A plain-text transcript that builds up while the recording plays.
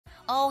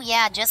Oh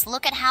yeah, just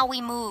look at how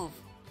we move.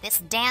 This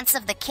dance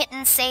of the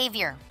kitten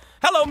savior.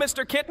 Hello,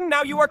 Mr. Kitten.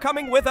 Now you are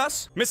coming with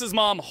us. Mrs.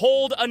 Mom,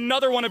 hold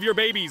another one of your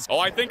babies. Oh,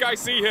 I think I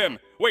see him.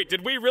 Wait,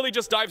 did we really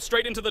just dive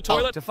straight into the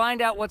toilet? To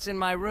find out what's in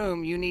my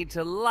room, you need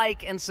to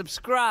like and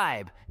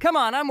subscribe. Come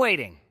on, I'm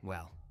waiting.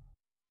 Well,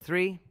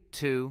 3,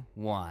 2,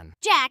 1.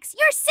 Jax,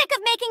 you're sick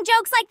of making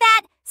jokes like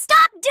that!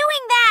 Stop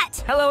doing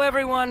that! Hello,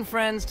 everyone,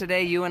 friends.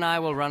 Today, you and I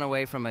will run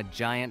away from a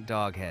giant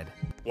dog head.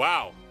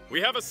 Wow,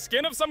 we have a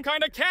skin of some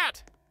kind of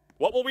cat.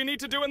 What will we need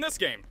to do in this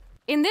game?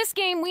 In this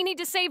game, we need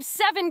to save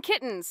 7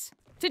 kittens.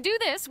 To do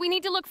this, we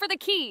need to look for the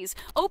keys,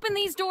 open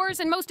these doors,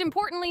 and most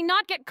importantly,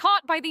 not get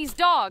caught by these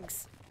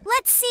dogs.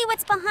 Let's see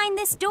what's behind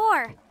this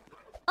door.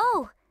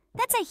 Oh,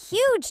 that's a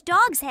huge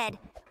dog's head.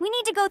 We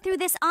need to go through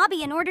this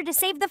obby in order to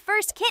save the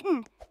first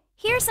kitten.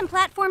 Here, some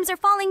platforms are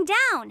falling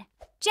down.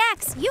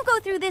 Jax, you go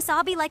through this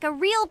obby like a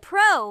real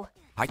pro.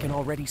 I can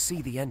already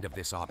see the end of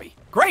this obby.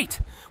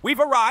 Great! We've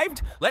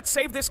arrived. Let's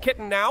save this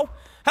kitten now.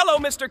 Hello,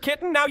 Mr.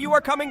 Kitten. Now you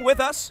are coming with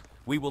us.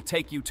 We will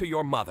take you to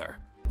your mother.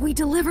 We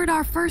delivered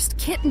our first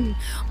kitten.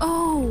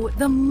 Oh,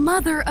 the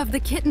mother of the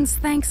kittens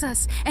thanks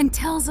us and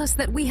tells us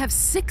that we have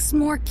 6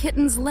 more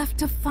kittens left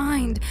to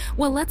find.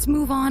 Well, let's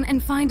move on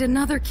and find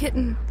another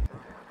kitten.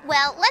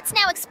 Well, let's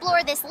now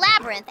explore this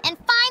labyrinth and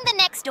find the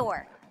next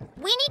door.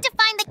 We need to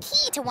find the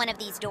key to one of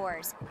these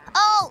doors.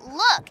 Oh,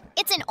 look,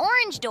 it's an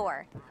orange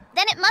door.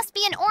 Then it must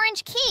be an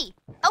orange key.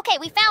 Okay,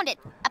 we found it.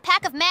 A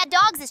pack of mad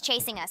dogs is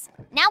chasing us.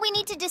 Now we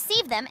need to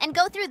deceive them and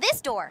go through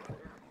this door.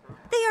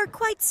 They are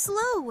quite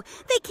slow.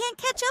 They can't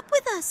catch up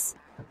with us.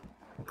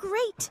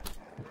 Great.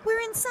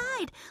 We're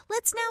inside.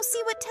 Let's now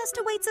see what test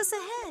awaits us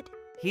ahead.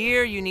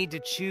 Here, you need to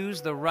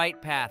choose the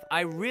right path.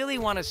 I really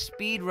want to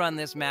speed run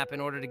this map in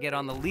order to get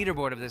on the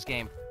leaderboard of this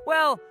game.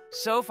 Well,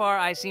 so far,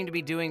 I seem to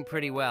be doing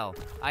pretty well.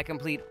 I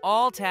complete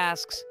all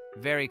tasks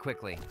very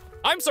quickly.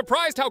 I'm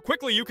surprised how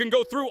quickly you can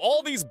go through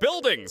all these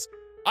buildings.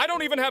 I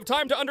don't even have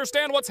time to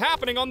understand what's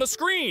happening on the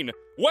screen.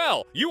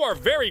 Well, you are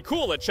very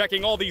cool at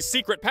checking all these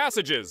secret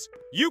passages.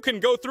 You can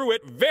go through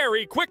it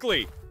very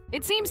quickly.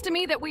 It seems to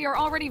me that we are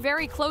already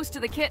very close to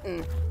the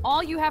kitten.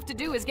 All you have to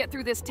do is get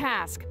through this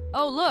task.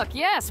 Oh, look,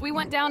 yes, we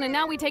went down and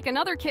now we take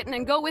another kitten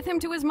and go with him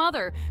to his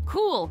mother.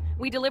 Cool.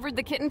 We delivered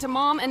the kitten to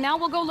Mom and now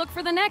we'll go look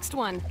for the next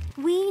one.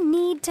 We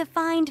need to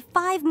find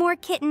 5 more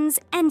kittens,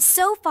 and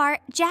so far,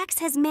 Jax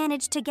has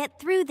managed to get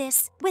through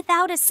this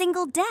without a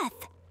single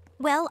death.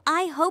 Well,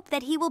 I hope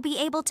that he will be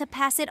able to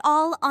pass it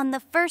all on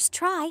the first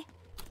try.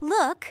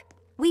 Look,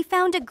 we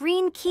found a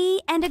green key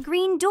and a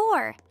green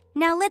door.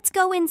 Now let's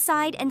go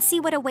inside and see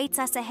what awaits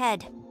us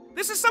ahead.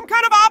 This is some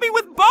kind of obby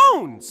with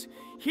bones.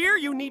 Here,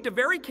 you need to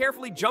very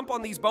carefully jump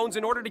on these bones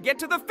in order to get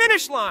to the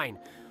finish line.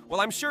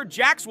 Well, I'm sure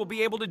Jax will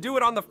be able to do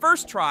it on the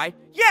first try.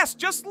 Yes,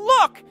 just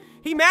look!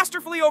 He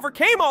masterfully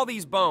overcame all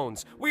these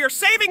bones. We are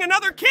saving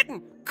another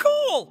kitten.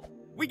 Cool!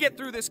 We get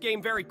through this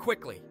game very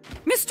quickly.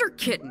 Mr.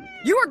 Kitten,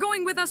 you are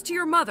going with us to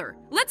your mother.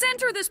 Let's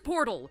enter this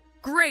portal.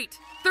 Great.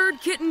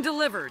 3rd kitten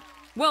delivered.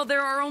 Well,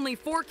 there are only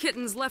 4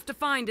 kittens left to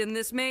find in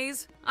this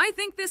maze. I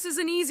think this is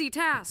an easy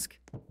task.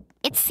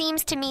 It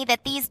seems to me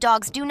that these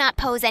dogs do not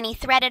pose any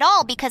threat at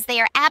all because they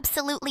are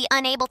absolutely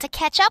unable to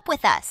catch up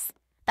with us.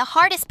 The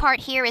hardest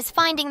part here is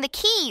finding the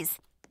keys.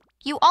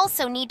 You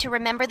also need to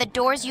remember the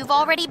doors you've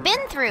already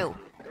been through.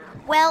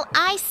 Well,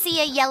 I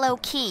see a yellow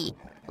key.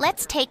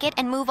 Let's take it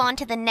and move on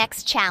to the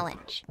next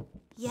challenge.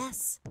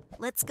 Yes,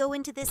 let's go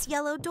into this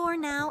yellow door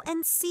now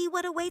and see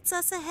what awaits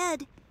us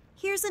ahead.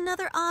 Here's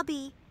another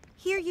obby.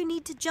 Here you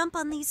need to jump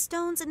on these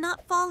stones and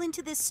not fall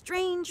into this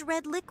strange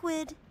red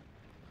liquid.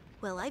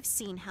 Well, I've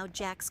seen how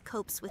Jax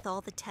copes with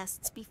all the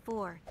tests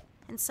before,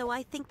 and so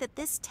I think that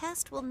this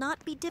test will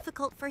not be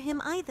difficult for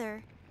him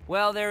either.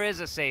 Well, there is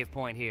a save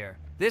point here.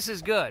 This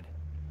is good.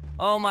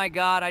 Oh my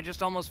God, I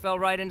just almost fell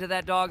right into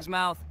that dog's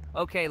mouth.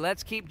 Okay,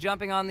 let's keep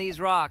jumping on these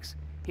rocks.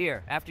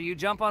 Here, after you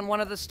jump on one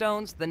of the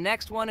stones, the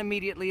next one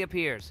immediately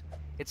appears.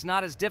 It's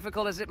not as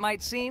difficult as it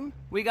might seem.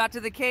 We got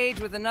to the cage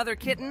with another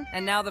kitten,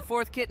 and now the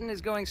 4th kitten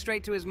is going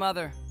straight to his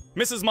mother.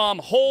 Mrs. Mom,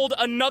 hold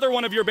another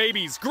one of your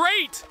babies.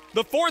 Great!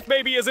 The 4th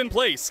baby is in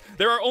place.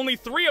 There are only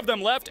 3 of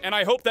them left, and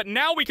I hope that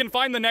now we can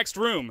find the next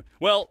room.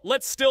 Well,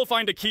 let's still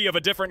find a key of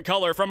a different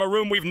color from a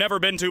room we've never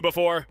been to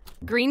before.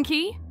 Green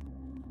key?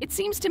 It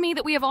seems to me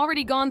that we have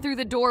already gone through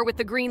the door with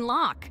the green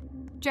lock.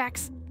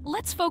 Jax,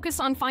 let's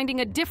focus on finding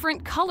a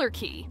different color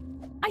key.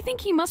 I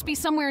think he must be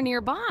somewhere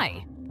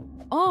nearby.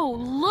 Oh,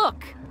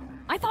 look!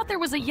 I thought there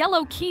was a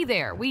yellow key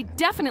there. We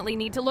definitely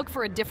need to look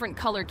for a different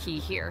color key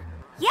here.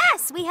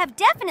 Yes, we have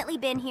definitely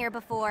been here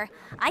before.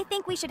 I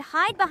think we should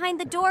hide behind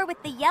the door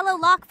with the yellow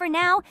lock for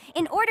now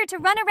in order to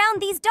run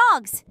around these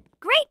dogs.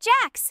 Great,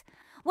 Jax!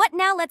 What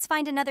now? Let's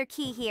find another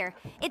key here.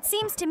 It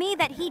seems to me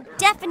that he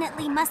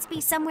definitely must be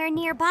somewhere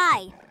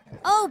nearby.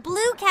 Oh,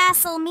 blue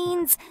castle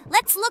means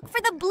let's look for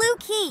the blue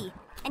key.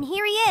 And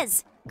here he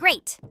is.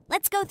 Great.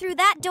 Let's go through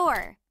that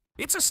door.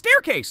 It's a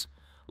staircase.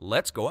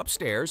 Let's go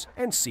upstairs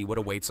and see what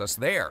awaits us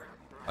there.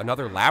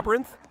 Another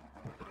labyrinth?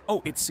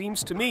 Oh, it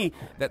seems to me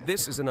that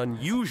this is an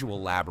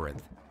unusual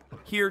labyrinth.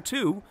 Here,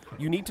 too,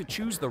 you need to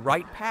choose the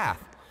right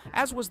path.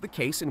 as was the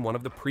case in one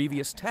of the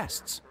previous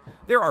tests.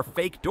 There are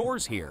fake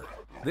doors here.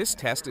 This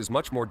test is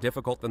much more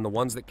difficult than the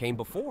ones that came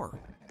before.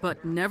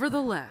 But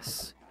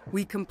nevertheless,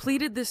 we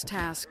completed this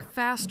task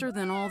faster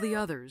than all the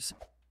others,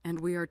 and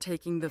we are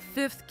taking the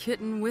 5th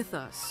kitten with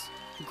us.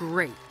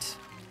 Great.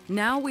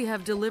 Now we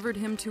have delivered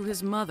him to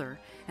his mother,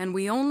 and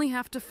we only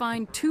have to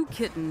find 2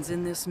 kittens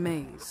in this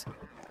maze.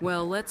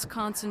 Well, let's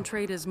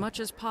concentrate as much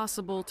as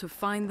possible to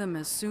find them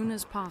as soon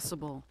as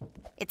possible.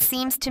 It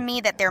seems to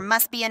me that there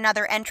must be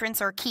another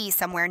entrance or key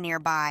somewhere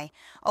nearby.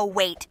 Oh,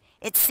 wait.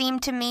 It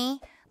seemed to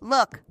me...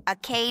 Look, a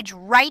cage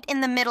right in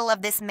the middle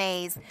of this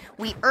maze.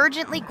 We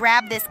urgently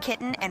grab this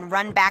kitten and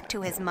run back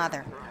to his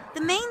mother.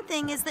 The main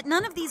thing is that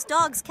none of these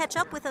dogs catch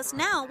up with us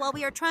now while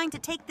we are trying to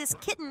take this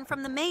kitten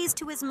from the maze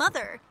to his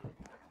mother.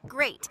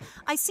 Great.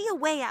 I see a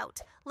way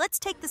out. Let's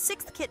take the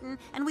 6th kitten,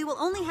 and we will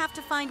only have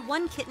to find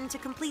 1 kitten to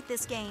complete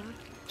this game.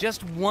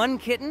 Just 1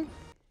 kitten?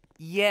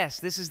 Yes,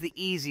 this is the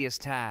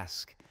easiest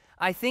task.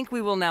 I think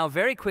we will now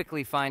very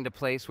quickly find a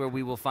place where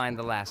we will find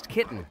the last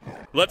kitten.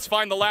 Let's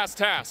find the last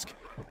task.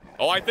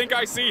 Oh, I think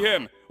I see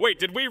him. Wait,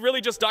 did we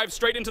really just dive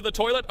straight into the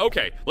toilet?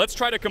 Okay, let's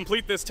try to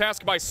complete this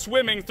task by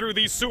swimming through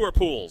these sewer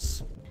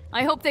pools.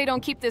 I hope they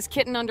don't keep this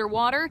kitten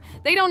underwater.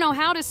 They don't know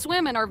how to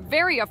swim and are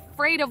very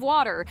afraid of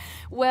water.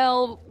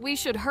 Well, we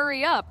should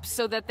hurry up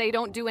so that they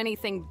don't do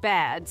anything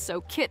bad. So,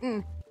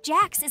 kitten...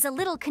 Jax is a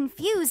little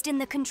confused in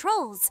the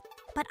controls,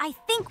 but I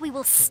think we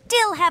will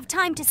still have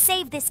time to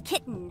save this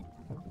kitten.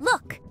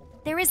 Look,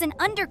 there is an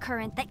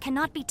undercurrent that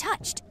cannot be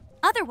touched.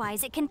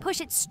 Otherwise, it can push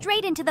it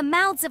straight into the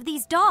mouths of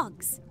these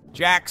dogs.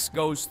 Jax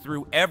goes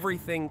through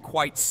everything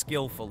quite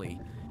skillfully,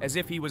 as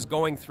if he was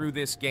going through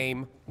this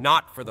game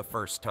not for the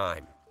first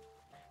time.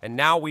 And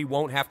now we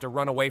won't have to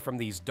run away from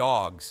these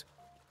dogs.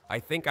 I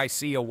think I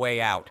see a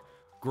way out.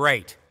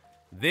 Great.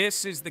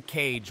 This is the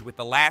cage with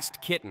the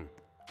last kitten.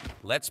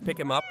 Let's pick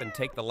him up and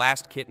take the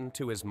last kitten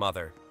to his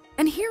mother.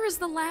 And here is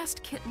the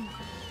last kitten.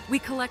 We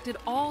collected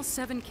all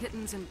 7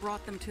 kittens and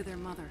brought them to their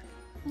mother.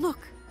 Look,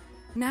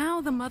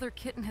 now the mother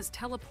kitten has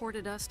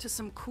teleported us to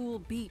some cool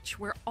beach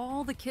where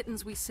all the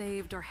kittens we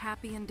saved are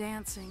happy and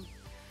dancing.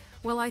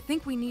 Well, I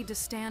think we need to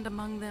stand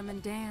among them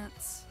and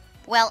dance.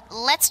 Well,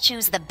 let's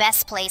choose the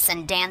best place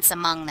and dance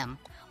among them.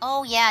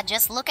 Oh yeah,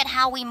 just look at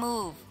how we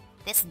move.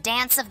 This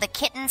dance of the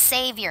kitten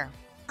savior.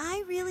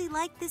 I really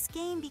like this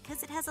game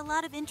because it has a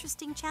lot of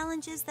interesting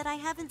challenges that I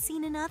haven't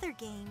seen in other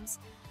games.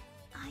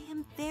 I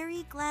am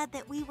very glad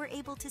that we were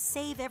able to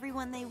save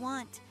everyone they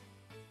want.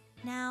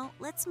 Now,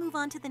 let's move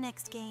on to the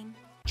next game.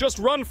 Just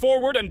run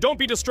forward and don't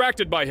be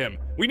distracted by him.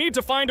 We need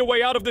to find a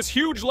way out of this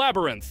huge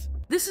labyrinth.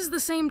 This is the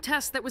same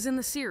test that was in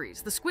the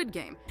series, the Squid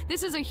Game.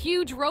 This is a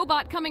huge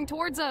robot coming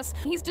towards us.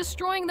 He's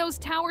destroying those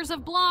towers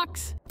of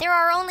blocks. There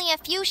are only a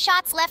few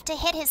shots left to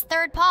hit his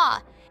 3rd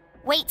paw.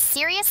 Wait,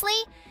 seriously?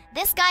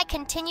 This guy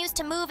continues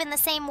to move in the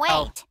same way.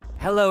 Oh,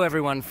 hello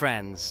everyone,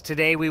 friends.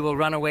 Today we will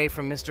run away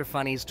from Mr.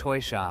 Funny's toy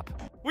shop.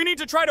 We need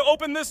to try to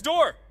open this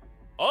door.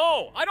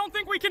 Oh, I don't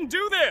think we can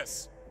do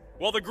this.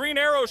 Well, the green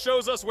arrow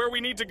shows us where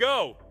we need to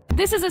go.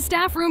 This is a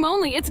staff room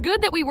only. It's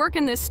good that we work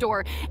in this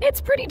store.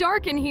 It's pretty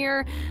dark in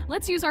here.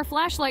 Let's use our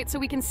flashlight so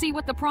we can see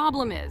what the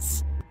problem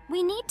is.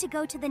 We need to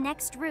go to the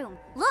next room.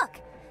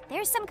 Look,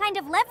 there's some kind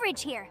of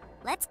leverage here.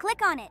 Let's click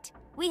on it.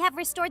 We have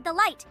restored the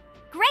light.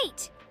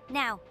 Great!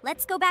 Now,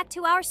 let's go back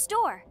to our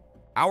store.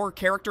 Our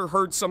character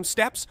heard some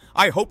steps.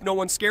 I hope no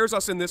one scares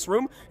us in this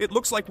room. It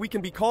looks like we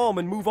can be calm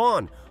and move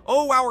on.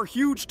 Oh, our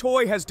huge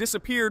toy has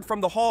disappeared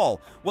from the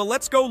hall. Well,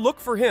 let's go look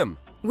for him.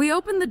 We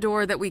opened the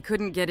door that we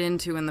couldn't get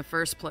into in the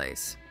first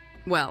place.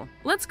 Well,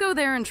 let's go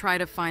there and try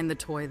to find the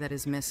toy that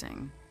is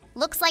missing.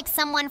 Looks like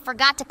someone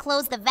forgot to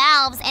close the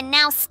valves and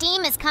now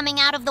steam is coming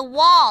out of the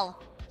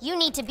wall. You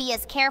need to be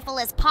as careful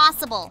as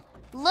possible.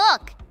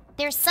 Look,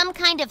 there's some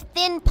kind of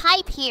thin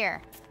pipe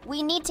here.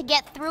 We need to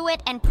get through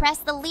it and press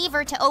the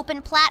lever to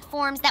open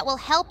platforms that will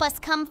help us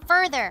come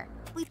further.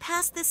 We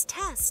passed this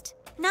test.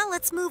 Now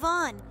let's move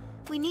on.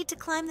 We need to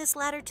climb this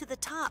ladder to the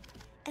top.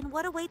 And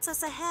what awaits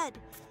us ahead?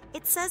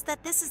 It says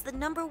that this is the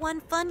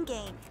 #1 fun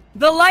game.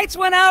 The lights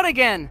went out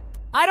again!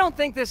 I don't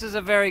think this is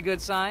a very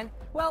good sign.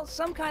 Well,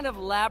 some kind of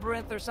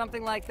labyrinth or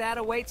something like that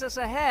awaits us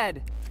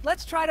ahead.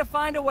 Let's try to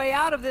find a way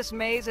out of this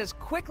maze as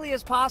quickly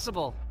as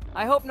possible.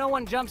 I hope no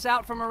one jumps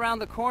out from around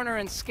the corner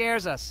and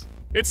scares us.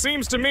 It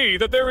seems to me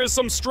that there is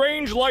some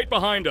strange light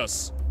behind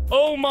us.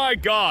 Oh my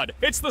god,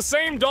 it's the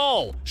same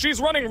doll! She's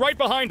running right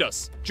behind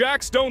us.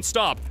 Jax, don't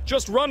stop.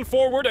 Just run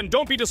forward and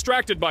don't be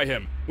distracted by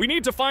him. We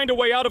need to find a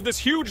way out of this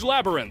huge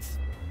labyrinth.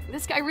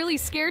 This guy really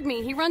scared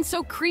me. He runs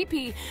so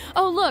creepy.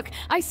 Oh, look,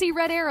 I see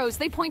red arrows.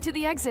 They point to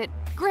the exit.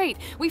 Great,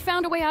 we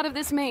found a way out of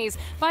this maze.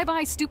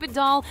 Bye-bye, stupid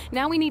doll.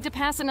 Now we need to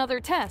pass another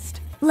test.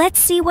 Let's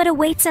see what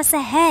awaits us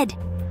ahead.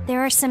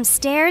 There are some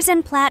stairs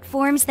and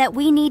platforms that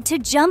we need to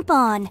jump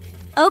on.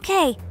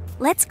 Okay,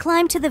 let's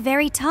climb to the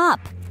very top.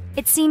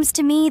 It seems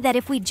to me that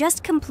if we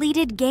just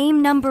completed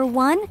game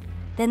 #1,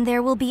 then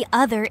there will be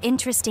other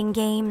interesting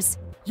games.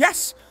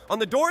 Yes! On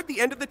the door at the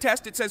end of the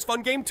test, it says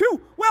Fun Game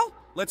 2. Well,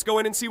 let's go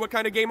in and see what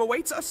kind of game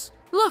awaits us.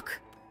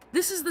 Look,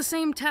 this is the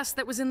same test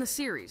that was in the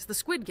series, the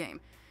Squid Game.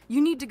 You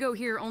need to go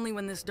here only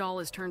when this doll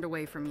is turned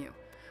away from you.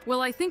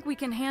 Well, I think we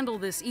can handle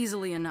this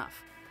easily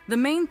enough. The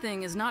main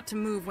thing is not to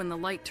move when the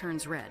light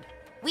turns red.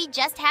 We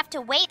just have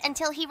to wait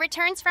until he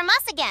returns from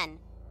us again.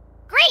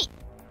 Great!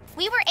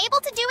 We were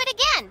able to do it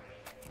again.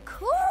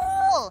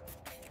 Cool!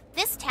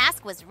 This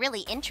task was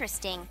really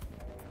interesting.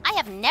 I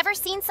have never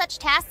seen such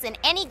tasks in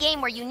any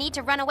game where you need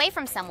to run away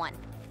from someone.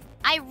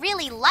 I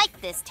really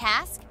like this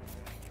task.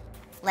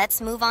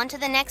 Let's move on to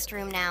the next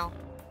room now.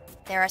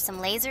 There are some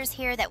lasers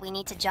here that we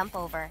need to jump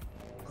over.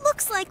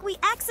 Looks like we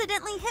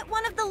accidentally hit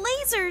one of the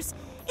lasers.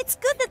 It's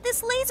good that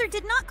this laser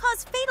did not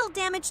cause fatal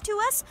damage to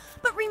us,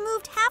 but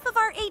removed half of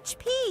our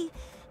HP.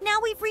 Now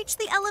we've reached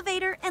the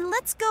elevator, and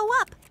let's go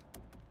up.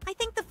 I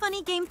think the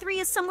funny game 3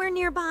 is somewhere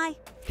nearby.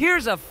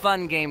 Here's a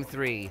fun game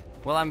 3.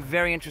 Well, I'm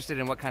very interested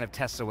in what kind of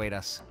tests await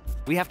us.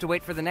 We have to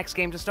wait for the next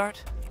game to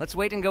start? Let's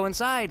wait and go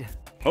inside.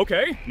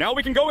 Okay, now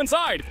we can go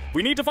inside.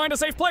 We need to find a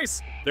safe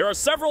place. There are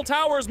several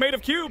towers made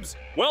of cubes.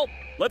 Well,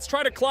 let's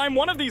try to climb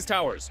one of these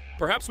towers.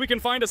 Perhaps we can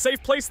find a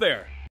safe place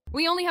there.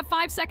 We only have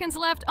 5 seconds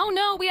left. Oh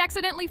no, we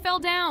accidentally fell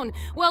down.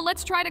 Well,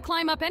 let's try to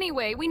climb up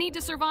anyway. We need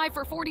to survive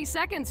for 40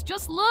 seconds.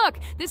 Just look,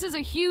 this is a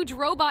huge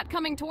robot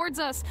coming towards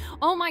us.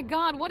 Oh my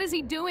God, what is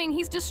he doing?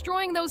 He's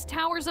destroying those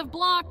towers of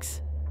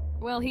blocks.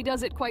 Well, he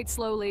does it quite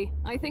slowly.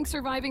 I think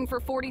surviving for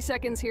 40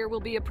 seconds here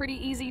will be a pretty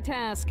easy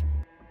task.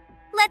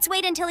 Let's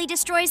wait until he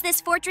destroys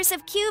this fortress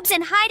of cubes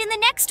and hide in the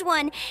next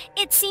one.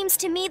 It seems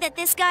to me that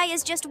this guy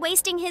is just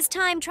wasting his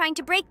time trying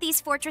to break these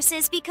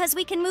fortresses because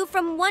we can move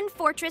from one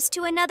fortress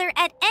to another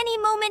at any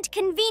moment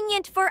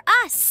convenient for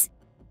us.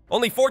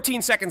 Only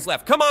 14 seconds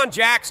left. Come on,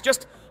 Jax,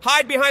 just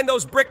hide behind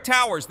those brick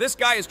towers. This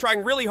guy is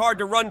trying really hard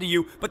to run to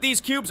you, but these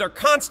cubes are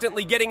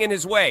constantly getting in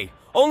his way.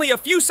 Only a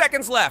few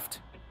seconds left.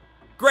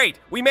 Great,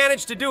 we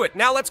managed to do it.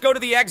 Now let's go to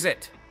the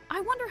exit. I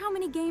wonder how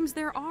many games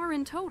there are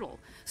in total.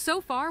 So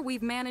far,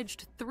 we've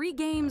managed 3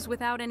 games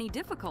without any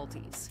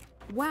difficulties.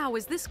 Wow,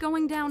 is this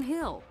going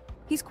downhill?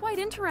 He's quite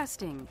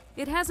interesting.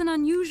 It has an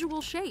unusual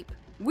shape.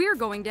 We're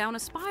going down a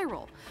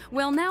spiral.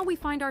 Well, now we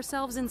find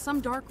ourselves in some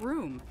dark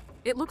room.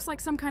 It looks like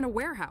some kind of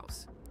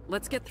warehouse.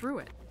 Let's get through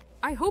it.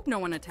 I hope no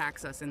one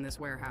attacks us in this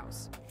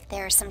warehouse.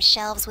 There are some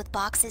shelves with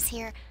boxes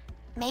here.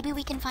 Maybe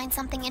we can find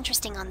something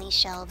interesting on these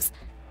shelves.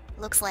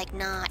 Looks like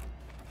not.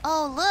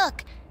 Oh,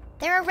 look!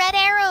 There are red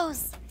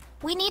arrows!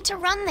 We need to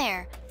run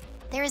there.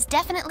 There is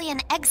definitely an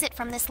exit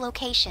from this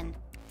location.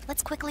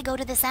 Let's quickly go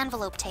to this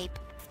envelope tape.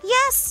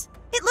 Yes!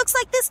 It looks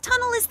like this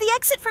tunnel is the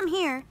exit from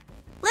here.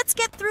 Let's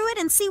get through it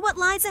and see what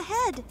lies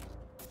ahead.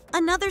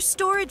 Another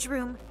storage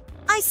room.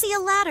 I see a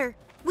ladder.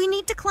 We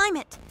need to climb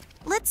it.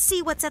 Let's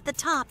see what's at the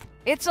top.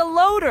 It's a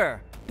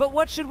loader! But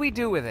what should we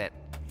do with it?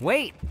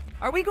 Wait,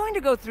 are we going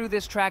to go through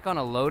this track on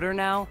a loader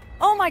now?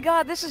 Oh my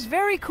God, this is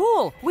very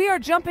cool! We are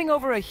jumping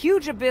over a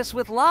huge abyss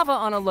with lava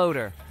on a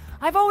loader.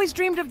 I've always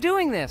dreamed of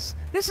doing this.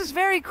 This is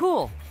very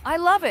cool. I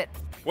love it.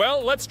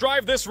 Well, let's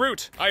drive this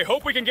route. I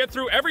hope we can get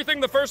through everything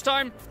the first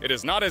time. It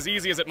is not as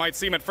easy as it might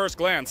seem at first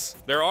glance.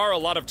 There are a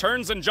lot of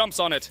turns and jumps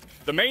on it.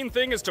 The main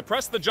thing is to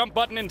press the jump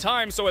button in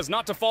time so as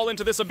not to fall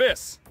into this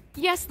abyss.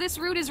 Yes, this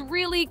route is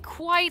really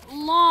quite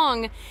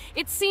long.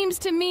 It seems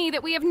to me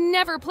that we have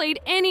never played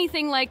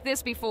anything like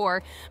this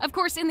before. Of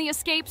course, in the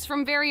escapes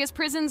from various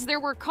prisons,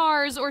 there were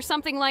cars or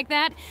something like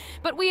that,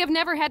 but we have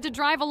never had to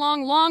drive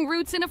along long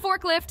routes in a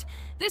forklift.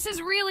 This is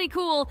really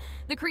cool.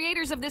 The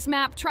creators of this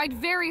map tried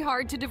very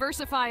hard to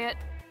diversify it.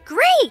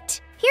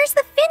 Great! Here's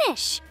the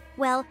finish.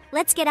 Well,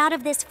 let's get out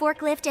of this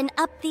forklift and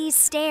up these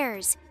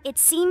stairs. It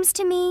seems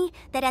to me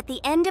that at the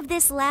end of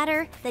this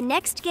ladder, the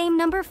next game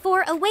number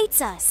 4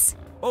 awaits us.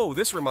 Oh,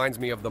 this reminds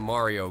me of the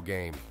Mario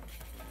game.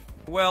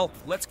 Well,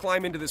 let's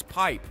climb into this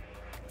pipe.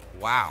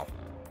 Wow.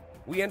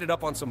 We ended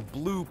up on some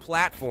blue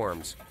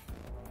platforms.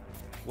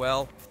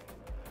 Well,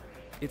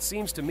 it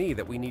seems to me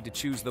that we need to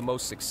choose the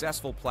most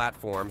successful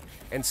platform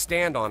and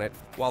stand on it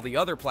while the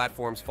other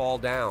platforms fall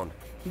down.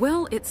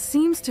 Well, it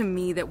seems to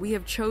me that we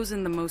have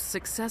chosen the most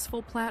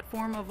successful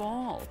platform of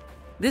all.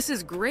 This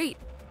is great.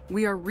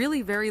 We are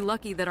really very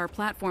lucky that our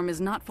platform is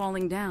not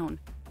falling down.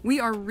 We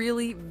are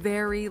really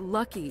very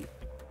lucky.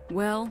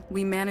 Well,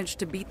 we managed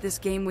to beat this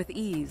game with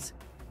ease.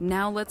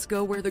 Now let's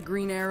go where the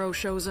green arrow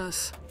shows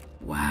us.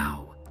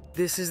 Wow,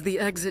 this is the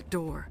exit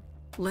door.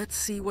 Let's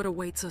see what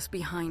awaits us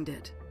behind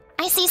it.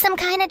 I see some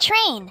kind of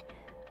train.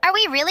 Are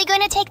we really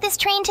going to take this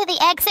train to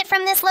the exit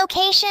from this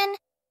location?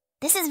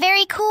 This is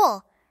very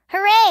cool.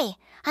 Hooray!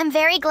 I'm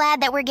very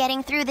glad that we're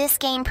getting through this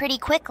game pretty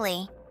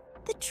quickly.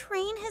 The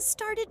train has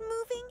started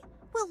moving?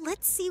 Well,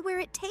 let's see where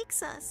it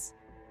takes us.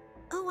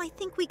 Oh, I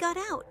think we got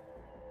out.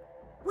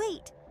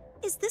 Wait,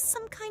 is this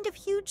some kind of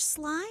huge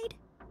slide?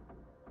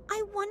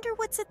 I wonder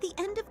what's at the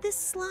end of this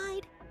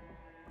slide.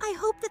 I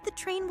hope that the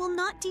train will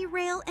not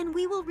derail and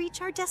we will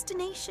reach our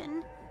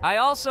destination. I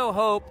also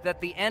hope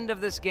that the end of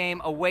this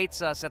game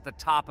awaits us at the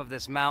top of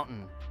this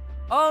mountain.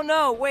 Oh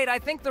no, wait, I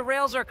think the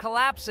rails are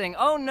collapsing.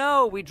 Oh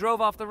no, we drove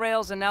off the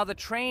rails and now the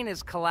train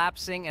is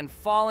collapsing and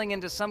falling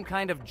into some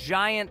kind of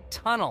giant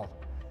tunnel.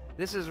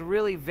 This is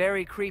really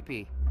very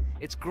creepy.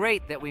 It's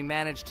great that we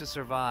managed to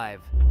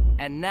survive.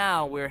 And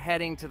now we're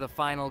heading to the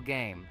final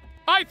game.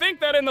 I think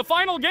that in the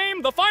final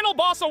game, the final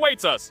boss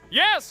awaits us.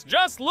 Yes,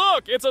 just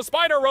look, it's a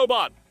spider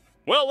robot.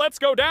 Well, let's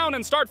go down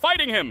and start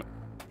fighting him.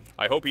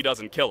 I hope he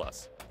doesn't kill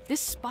us. This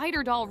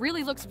spider doll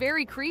really looks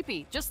very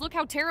creepy. Just look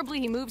how terribly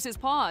he moves his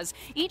paws.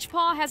 Each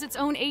paw has its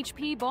own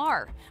HP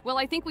bar. Well,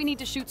 I think we need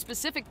to shoot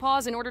specific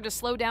paws in order to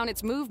slow down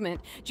its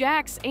movement.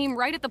 Jax, aim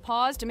right at the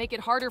paws to make it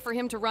harder for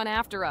him to run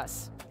after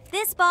us.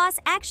 This boss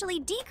actually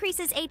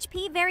decreases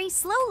HP very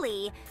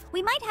slowly.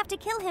 We might have to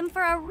kill him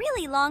for a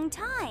really long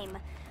time.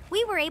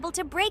 We were able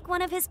to break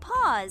one of his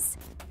paws.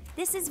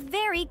 This is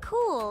very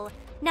cool.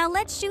 Now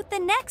let's shoot the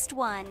next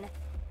one.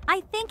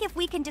 I think if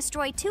we can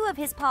destroy 2 of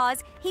his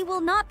paws, he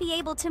will not be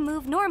able to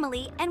move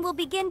normally and will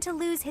begin to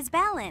lose his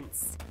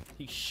balance.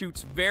 He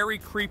shoots very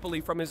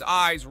creepily from his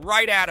eyes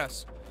right at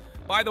us.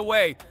 By the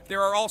way,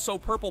 there are also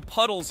purple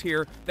puddles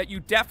here that you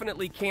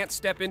definitely can't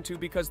step into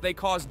because they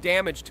cause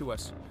damage to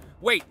us.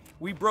 Wait,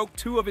 we broke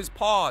 2 of his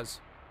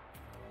paws.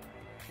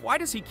 Why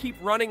does he keep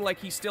running like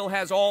he still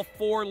has all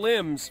 4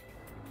 limbs?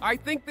 I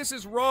think this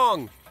is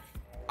wrong.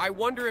 I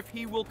wonder if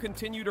he will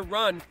continue to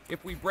run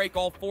if we break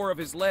all 4 of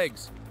his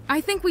legs. I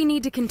think we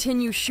need to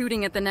continue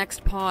shooting at the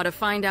next paw to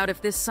find out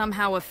if this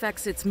somehow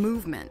affects its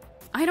movement.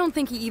 I don't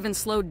think he even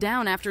slowed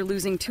down after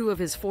losing 2 of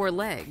his 4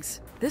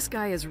 legs. This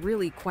guy is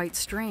really quite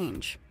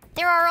strange.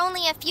 There are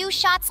only a few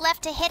shots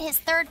left to hit his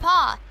 3rd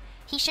paw.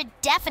 He should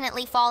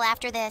definitely fall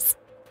after this.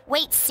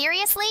 Wait,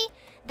 seriously?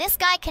 This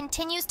guy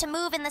continues to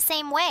move in the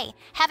same way,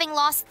 having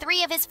lost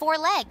 3 of his 4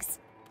 legs.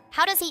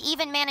 How does he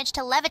even manage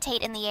to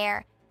levitate in the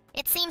air?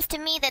 It seems to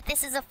me that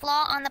this is a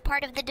flaw on the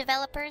part of the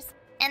developers,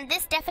 and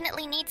this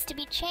definitely needs to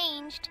be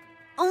changed.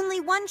 Only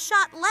 1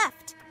 shot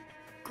left.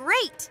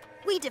 Great!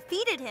 We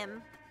defeated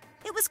him.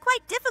 It was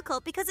quite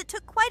difficult because it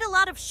took quite a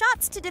lot of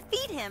shots to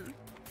defeat him.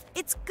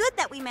 It's good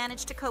that we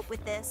managed to cope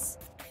with this.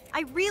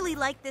 I really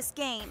like this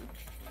game.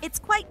 It's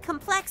quite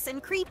complex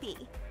and creepy.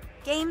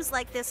 Games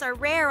like this are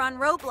rare on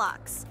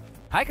Roblox.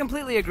 I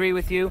completely agree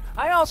with you.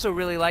 I also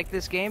really like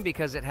this game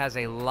because it has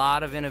a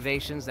lot of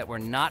innovations that were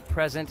not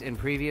present in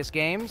previous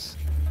games.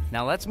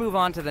 Now let's move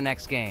on to the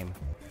next game.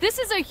 This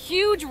is a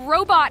huge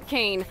robot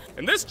cane.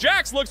 And this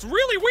Jax looks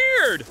really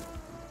weird.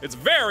 It's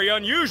very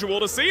unusual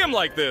to see him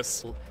like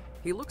this.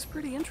 He looks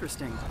pretty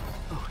interesting.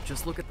 Oh,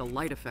 just look at the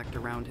light effect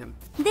around him.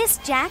 This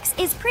Jax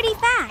is pretty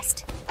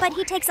fast, but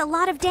he takes a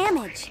lot of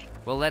damage.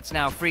 Well, let's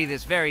now free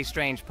this very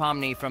strange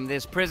Pomni from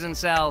this prison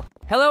cell.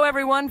 Hello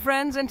everyone,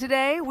 friends, and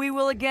today we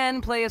will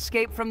again play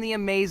Escape from the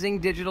Amazing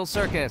Digital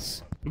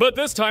Circus. But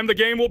this time the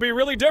game will be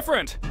really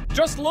different.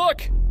 Just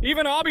look,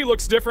 even Abby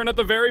looks different at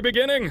the very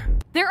beginning.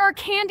 There are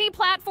candy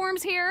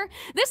platforms here.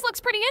 This looks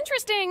pretty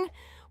interesting.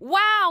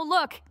 Wow,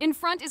 look, in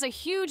front is a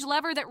huge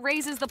lever that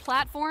raises the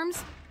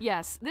platforms.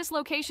 Yes, this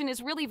location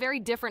is really very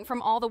different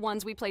from all the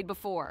ones we played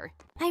before.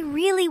 I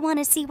really want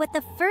to see what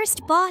the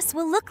first boss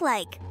will look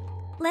like.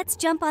 Let's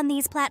jump on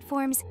these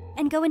platforms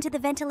and go into the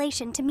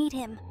ventilation to meet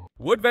him.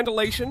 Wood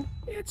ventilation?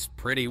 It's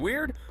pretty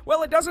weird.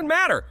 Well, it doesn't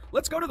matter.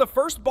 Let's go to the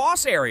first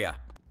boss area.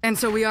 And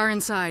so we are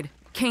inside.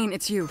 Kane,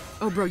 it's you.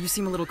 Oh, bro, you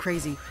seem a little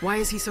crazy. Why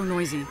is he so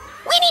noisy?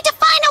 We need to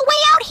find a way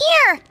out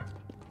here!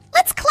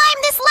 Let's climb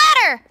this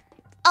ladder!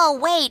 Oh,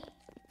 wait.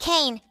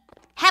 Kane,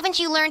 haven't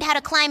you learned how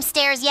to climb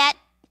stairs yet?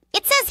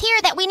 It says here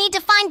that we need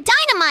to find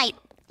dynamite.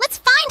 Let's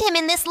find him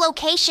in this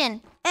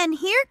location. And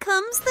here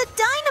comes the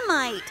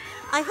dynamite.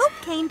 I hope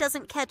Kane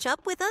doesn't catch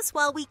up with us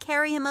while we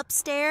carry him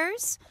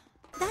upstairs.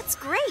 That's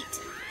great.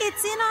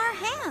 It's in our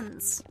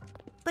hands.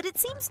 But it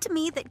seems to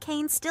me that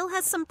Kane still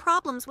has some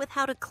problems with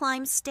how to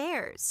climb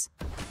stairs.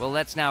 Well,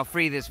 let's now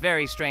free this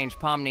very strange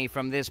Pomni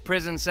from this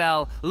prison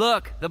cell.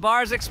 Look, the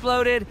bar's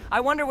exploded. I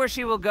wonder where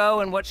she will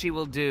go and what she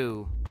will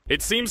do.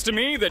 It seems to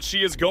me that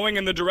she is going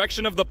in the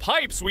direction of the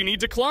pipes we need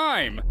to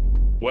climb.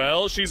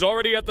 Well, she's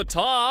already at the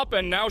top,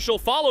 and now she'll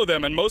follow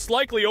them and most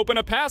likely open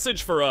a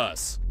passage for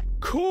us.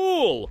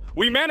 Cool!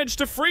 We managed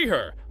to free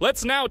her.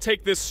 Let's now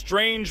take this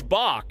strange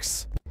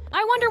box.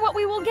 I wonder what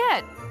we will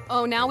get.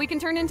 Oh, now we can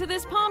turn into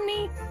this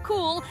Pomni?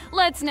 Cool.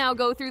 Let's now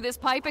go through this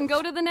pipe and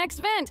go to the next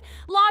vent.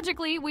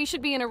 Logically, we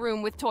should be in a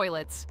room with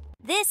toilets.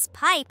 This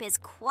pipe is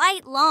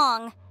quite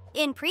long.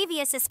 In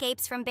previous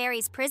escapes from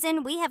Barry's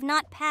prison, we have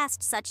not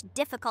passed such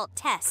difficult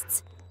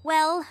tests.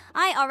 Well,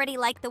 I already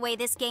like the way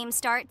this game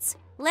starts.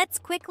 Let's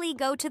quickly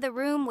go to the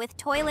room with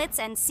toilets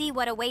and see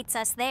what awaits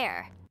us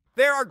there.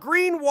 There are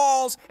green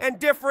walls and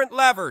different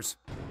levers.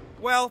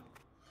 Well,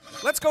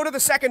 let's go to the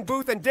second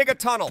booth and dig a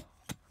tunnel.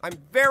 I'm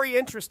very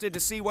interested to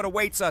see what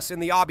awaits us in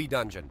the obby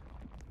dungeon.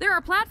 There are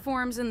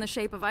platforms in the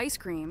shape of ice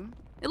cream.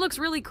 It looks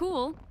really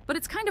cool, but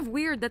it's kind of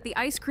weird that the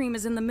ice cream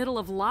is in the middle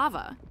of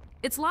lava.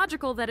 It's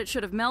logical that it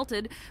should have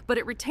melted, but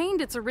it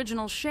retained its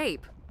original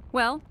shape.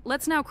 Well,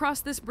 let's now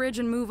cross this bridge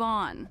and move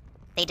on.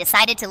 They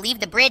decided to leave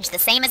the bridge the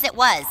same as it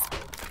was.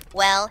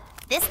 Well,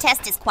 this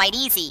test is quite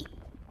easy.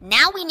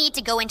 Now we need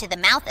to go into the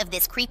mouth of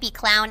this creepy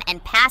clown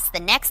and pass the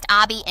next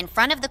obby in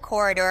front of the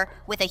corridor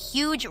with a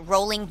huge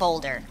rolling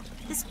boulder.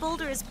 This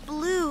boulder is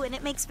blue and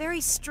it makes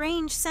very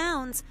strange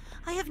sounds.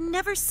 I have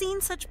never seen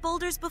such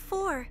boulders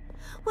before.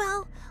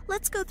 Well,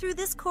 let's go through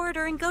this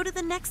corridor and go to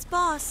the next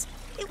boss.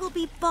 It will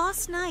be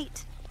boss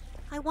night.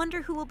 I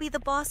wonder who will be the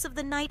boss of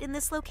the night in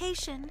this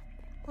location.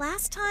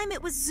 Last time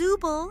it was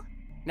Zooble.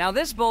 Now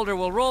this boulder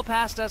will roll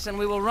past us and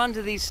we will run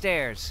to these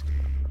stairs.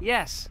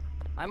 Yes,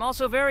 I'm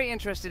also very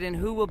interested in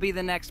who will be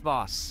the next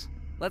boss.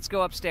 Let's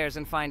go upstairs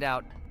and find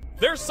out.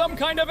 There's some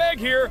kind of egg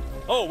here!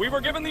 Oh, we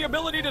were given the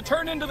ability to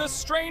turn into this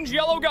strange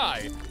yellow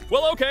guy.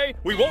 Well, okay,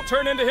 we won't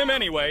turn into him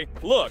anyway.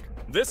 Look,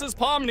 this is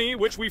Pomni,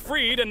 which we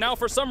freed, and now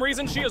for some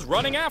reason she is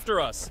running after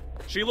us.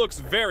 She looks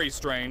very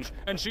strange,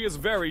 and she is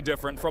very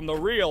different from the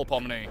real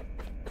Pomni.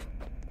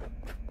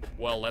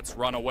 Well, let's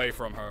run away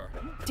from her.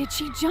 Did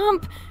she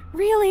jump?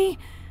 Really?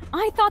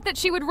 I thought that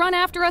she would run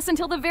after us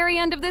until the very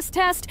end of this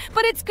test,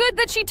 but it's good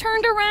that she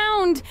turned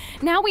around.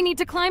 Now we need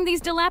to climb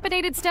these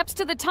dilapidated steps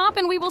to the top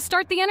and we will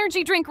start the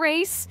energy drink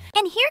race.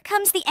 And here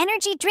comes the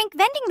energy drink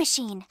vending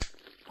machine.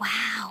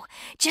 Wow,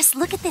 just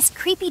look at this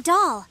creepy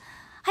doll.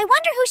 I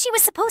wonder who she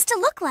was supposed to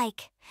look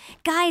like.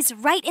 Guys,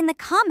 write in the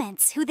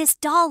comments who this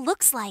doll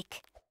looks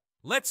like.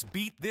 Let's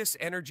beat this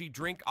energy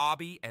drink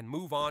obby and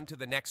move on to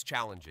the next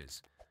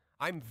challenges.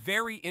 I'm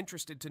very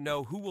interested to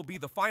know who will be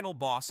the final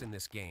boss in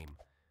this game.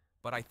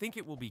 But I think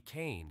it will be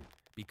Kane,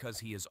 because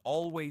he is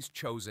always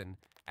chosen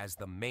as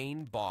the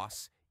main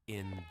boss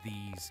in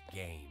these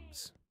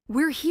games.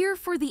 We're here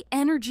for the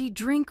energy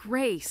drink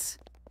race.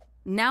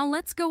 Now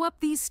let's go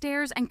up these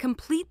stairs and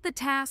complete the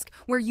task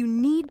where you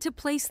need to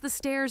place the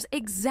stairs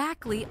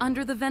exactly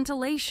under the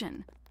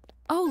ventilation.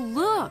 Oh,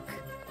 look!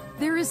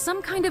 There is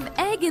some kind of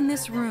egg in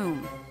this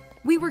room.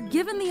 We were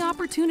given the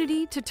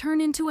opportunity to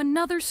turn into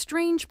another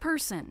strange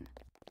person.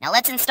 Now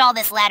let's install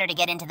this ladder to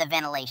get into the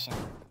ventilation.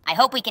 I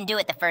hope we can do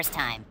it the first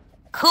time.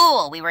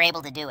 Cool, we were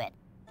able to do it.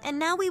 And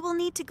now we will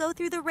need to go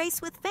through the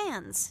race with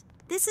fans.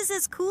 This is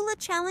as cool a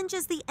challenge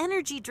as the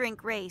energy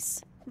drink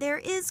race. There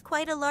is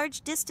quite a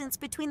large distance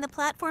between the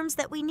platforms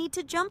that we need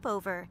to jump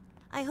over.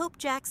 I hope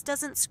Jax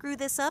doesn't screw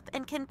this up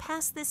and can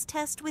pass this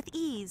test with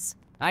ease.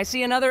 I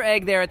see another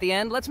egg there at the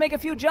end. Let's make a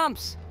few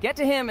jumps. Get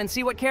to him and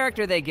see what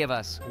character they give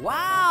us.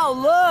 Wow,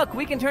 look!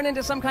 We can turn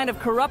into some kind of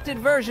corrupted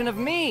version of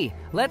me.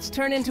 Let's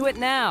turn into it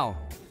now.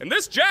 And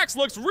this Jax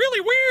looks really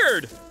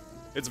weird!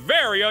 It's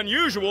very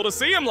unusual to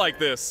see him like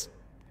this.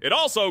 It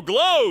also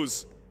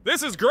glows!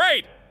 This is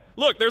great!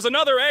 Look, there's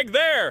another egg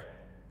there!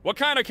 What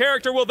kind of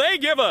character will they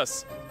give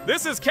us?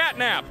 This is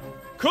Catnap.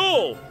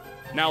 Cool!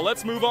 Now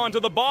let's move on to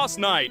the boss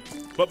knight.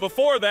 But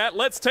before that,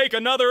 let's take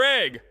another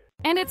egg.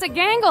 And it's a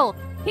Gangle!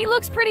 He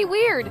looks pretty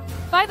weird.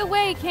 By the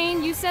way,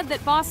 Kane, you said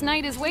that Boss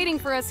Knight is waiting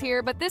for us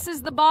here, but this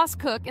is the boss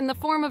cook in the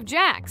form of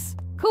Jax.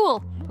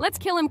 Cool, let's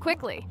kill him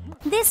quickly.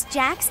 This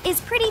Jax is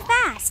pretty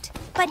fast,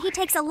 but he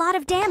takes a lot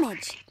of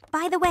damage.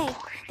 By the way,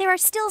 there are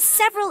still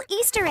several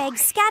Easter eggs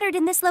scattered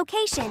in this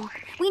location.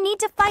 We need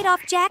to fight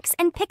off Jax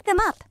and pick them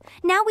up.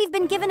 Now we've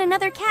been given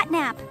another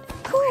catnap.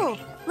 Cool,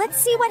 let's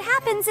see what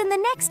happens in the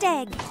next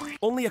egg.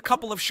 Only a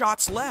couple of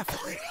shots left.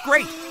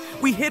 Great,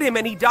 we hit him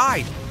and he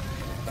died.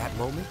 That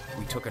moment,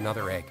 we took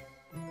another egg.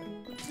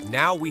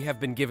 Now we have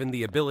been given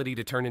the ability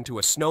to turn into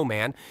a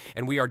snowman,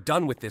 and we are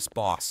done with this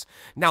boss.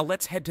 Now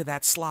let's head to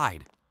that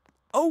slide.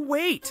 Oh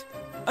wait,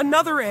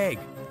 another egg.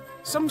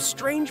 Some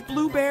strange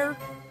blue bear?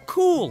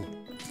 Cool.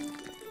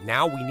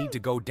 Now we need to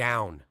go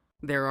down.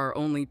 There are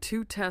only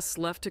 2 tests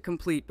left to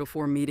complete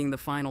before meeting the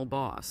final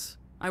boss.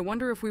 I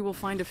wonder if we will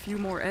find a few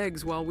more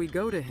eggs while we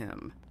go to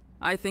him.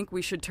 I think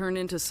we should turn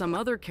into some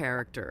other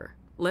character.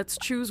 Let's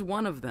choose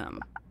one of them.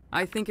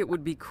 I think it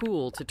would be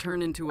cool to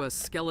turn into a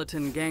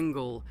skeleton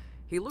Gangle.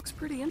 He looks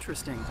pretty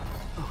interesting.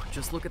 Oh,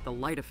 just look at the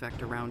light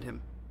effect around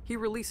him. He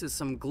releases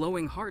some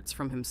glowing hearts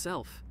from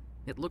himself.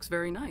 It looks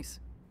very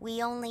nice.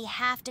 We only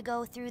have to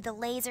go through the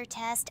laser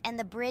test and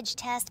the bridge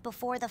test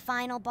before the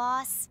final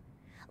boss.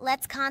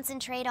 Let's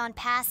concentrate on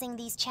passing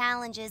these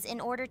challenges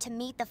in order to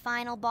meet the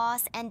final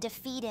boss and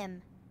defeat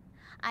him.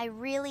 I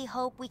really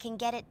hope we can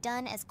get it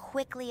done as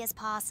quickly as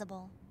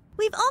possible.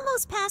 We've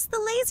almost passed the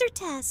laser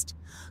test.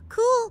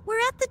 Cool,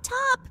 we're at the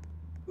top.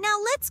 Now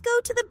let's go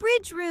to the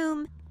bridge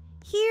room.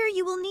 Here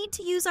you will need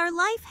to use our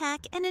life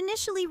hack and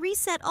initially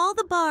reset all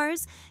the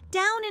bars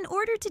down in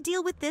order to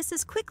deal with this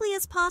as quickly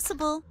as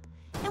possible.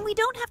 And we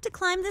don't have to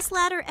climb this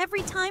ladder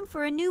every time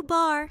for a new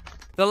bar.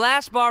 The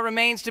last bar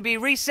remains to be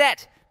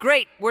reset.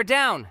 Great, we're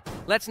down.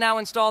 Let's now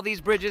install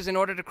these bridges in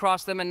order to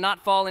cross them and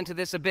not fall into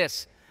this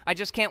abyss. I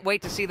just can't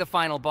wait to see the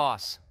final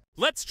boss.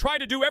 Let's try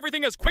to do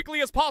everything as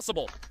quickly as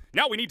possible.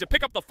 Now we need to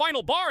pick up the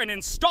final bar and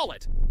install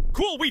it.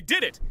 Cool, we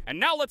did it. And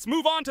now let's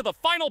move on to the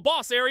final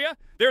boss area.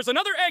 There's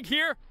another egg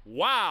here.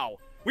 Wow.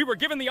 We were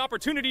given the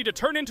opportunity to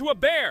turn into a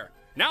bear.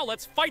 Now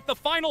let's fight the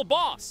final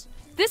boss.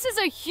 This is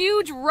a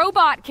huge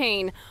robot,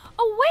 Kane.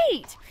 Oh,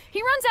 wait!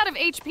 He runs out of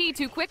HP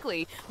too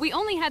quickly. We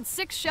only had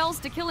 6 shells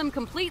to kill him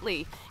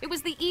completely. It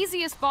was the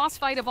easiest boss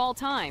fight of all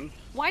time.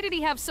 Why did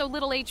he have so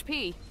little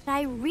HP?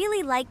 I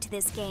really liked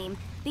this game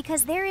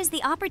because there is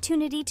the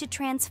opportunity to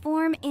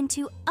transform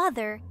into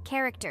other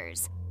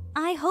characters.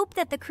 I hope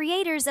that the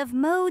creators of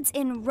modes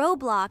in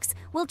Roblox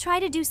will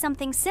try to do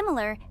something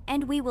similar,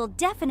 and we will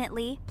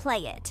definitely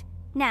play it.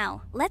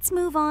 Now, let's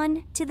move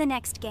on to the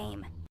next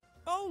game.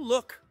 Oh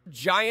look,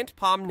 giant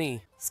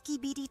Pomni.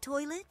 Skibidi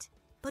toilet?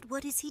 But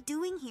what is he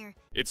doing here?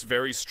 It's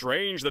very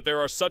strange that there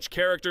are such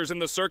characters in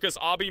the Circus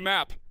Obby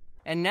map.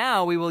 And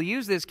now we will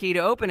use this key to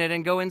open it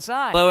and go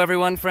inside. Hello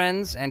everyone,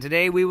 friends, and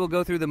today we will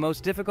go through the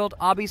most difficult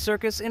Obby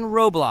Circus in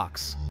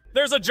Roblox.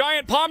 There's a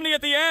giant Pomni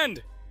at the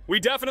end! We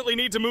definitely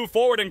need to move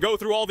forward and go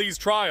through all these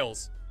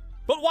trials.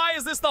 But why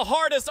is this the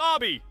hardest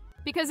obby?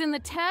 Because in the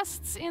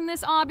tests in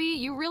this obby,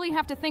 you really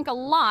have to think a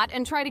lot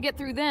and try to get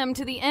through them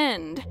to the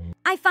end.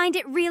 I find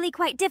it really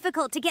quite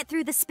difficult to get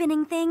through the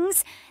spinning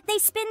things. They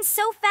spin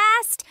so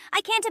fast,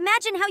 I can't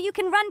imagine how you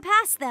can run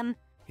past them.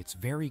 It's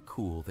very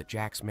cool that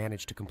Jax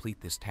managed to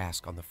complete this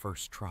task on the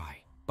first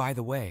try. By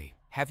the way,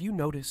 have you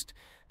noticed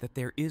that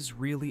there is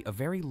really a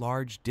very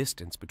large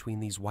distance between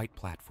these white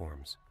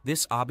platforms?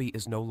 This obby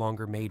is no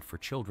longer made for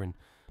children,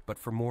 but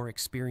for more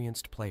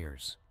experienced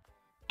players.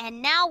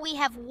 And now we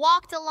have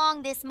walked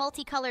along this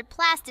multicolored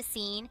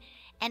plasticine,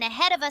 and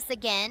ahead of us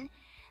again,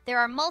 there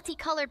are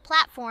multicolored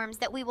platforms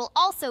that we will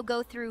also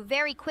go through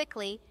very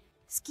quickly.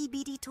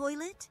 Skibidi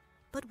Toilet?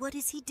 But what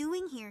is he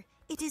doing here?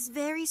 It is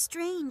very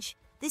strange.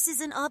 This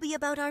is an obby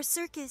about our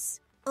circus.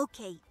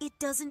 Okay, it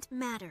doesn't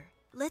matter.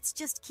 Let's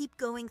just keep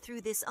going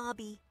through this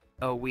obby.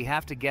 Oh, we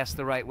have to guess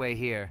the right way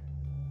here.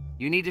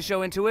 You need to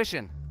show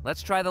intuition.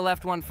 Let's try the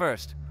left one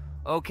first.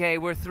 Okay,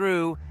 we're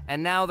through,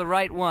 and now the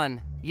right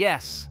one.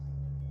 Yes.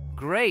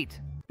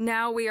 Great.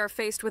 Now we are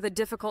faced with a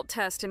difficult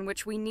test in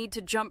which we need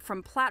to jump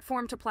from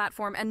platform to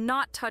platform and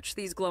not touch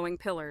these glowing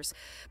pillars.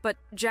 But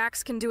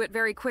Jax can do it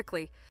very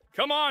quickly.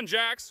 Come on,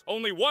 Jax!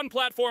 Only one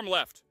platform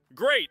left.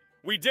 Great!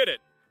 We did it!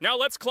 Now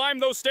let's climb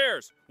those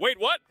stairs. Wait,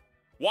 what?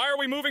 Why are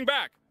we moving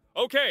back?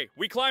 Okay,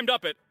 we climbed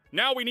up it.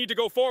 Now we need to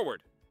go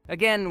forward.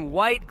 Again,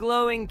 white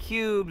glowing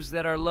cubes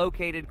that are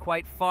located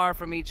quite far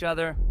from each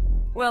other.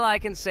 Well, I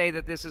can say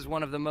that this is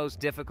one of the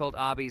most difficult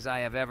obbies I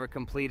have ever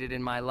completed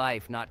in my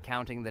life, not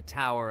counting the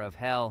Tower of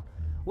Hell.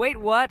 Wait,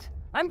 what?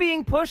 I'm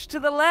being pushed to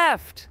the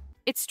left!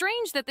 It's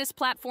strange that this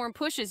platform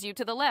pushes you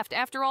to the left.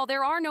 After all,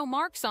 there are no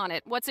marks on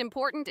it. What's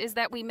important is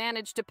that we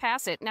managed to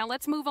pass it. Now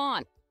let's move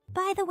on.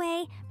 By the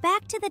way,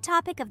 back to the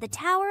topic of the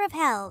Tower of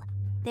Hell.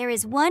 There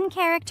is one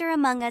character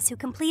among us who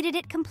completed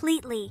it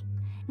completely.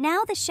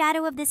 Now the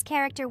shadow of this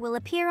character will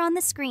appear on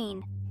the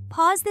screen.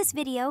 Pause this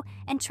video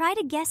and try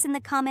to guess in the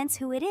comments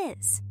who it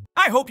is.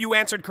 I hope you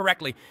answered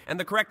correctly, and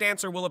the correct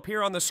answer will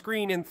appear on the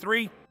screen in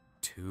 3,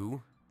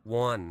 2,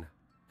 1.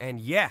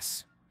 And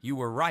yes, you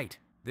were right.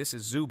 This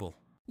is Zooble.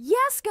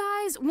 Yes,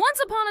 guys!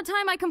 Once upon a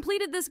time I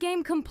completed this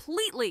game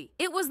completely.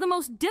 It was the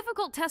most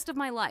difficult test of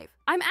my life.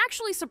 I'm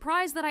actually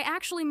surprised that I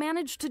actually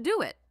managed to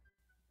do it.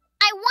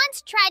 I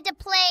once tried to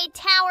play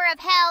Tower of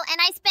Hell, and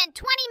I spent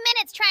 20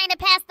 minutes trying to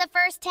pass the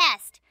first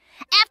test.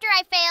 After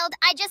I failed,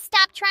 I just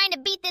stopped trying to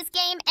beat this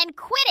game and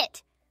quit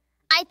it.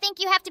 I think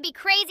you have to be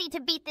crazy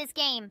to beat this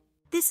game.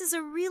 This is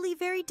a really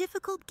very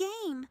difficult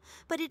game,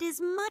 but it is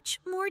much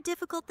more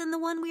difficult than the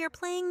one we are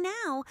playing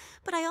now.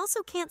 But I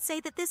also can't say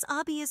that this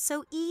obby is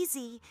so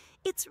easy.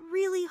 It's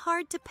really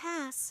hard to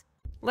pass.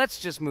 Let's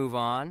just move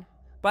on.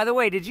 By the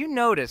way, did you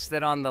notice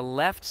that on the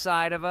left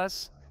side of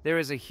us, there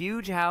is a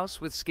huge house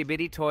with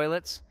skibidi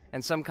toilets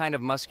and some kind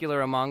of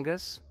muscular Among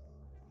Us?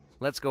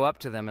 Let's go up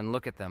to them and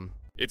look at them.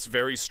 It's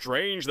very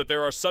strange that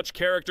there are such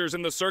characters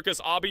in the Circus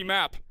Obby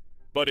map.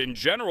 But in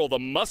general, the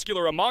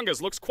muscular Among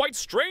Us looks quite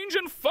strange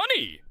and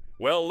funny.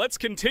 Well, let's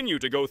continue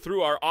to go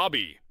through our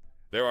obby.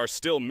 There are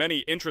still many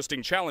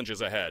interesting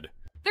challenges ahead.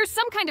 There's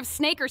some kind of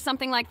snake or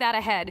something like that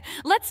ahead.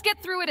 Let's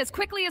get through it as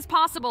quickly as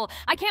possible.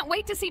 I can't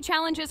wait to see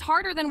challenges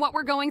harder than what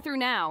we're going through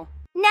now.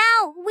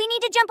 Now, we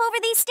need to jump over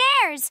these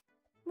stairs!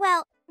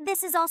 Well,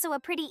 this is also a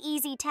pretty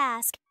easy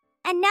task.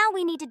 And now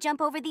we need to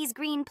jump over these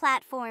green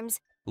platforms.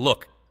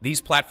 Look,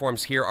 these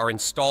platforms here are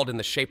installed in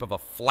the shape of a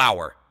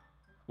flower.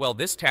 Well,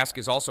 this task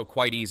is also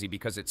quite easy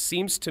because it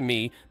seems to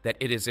me that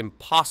it is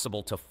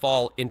impossible to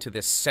fall into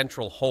this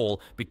central hole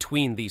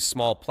between these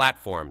small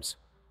platforms.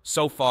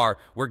 So far,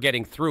 we're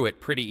getting through it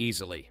pretty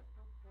easily.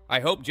 I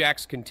hope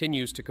Jax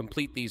continues to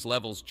complete these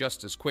levels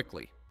just as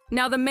quickly.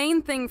 Now the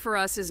main thing for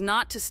us is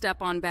not to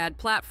step on bad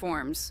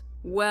platforms.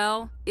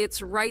 Well,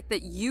 it's right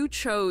that you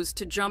chose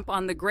to jump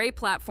on the gray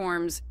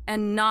platforms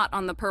and not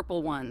on the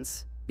purple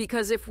ones.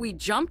 Because if we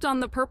jumped on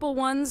the purple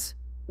ones,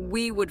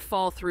 we would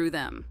fall through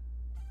them.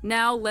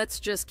 Now let's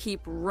just keep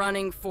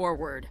running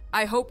forward.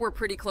 I hope we're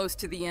pretty close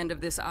to the end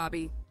of this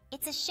obby.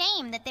 It's a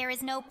shame that there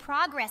is no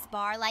progress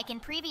bar like in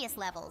previous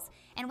levels,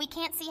 and we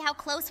can't see how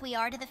close we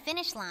are to the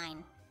finish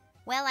line.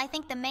 Well, I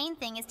think the main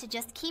thing is to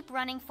just keep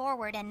running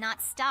forward and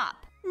not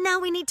stop. Now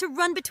we need to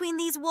run between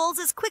these walls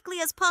as quickly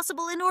as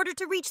possible in order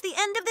to reach the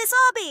end of this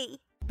obby.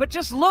 But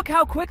just look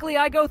how quickly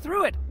I go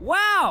through it!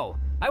 Wow!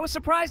 I was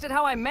surprised at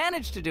how I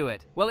managed to do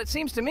it. Well, it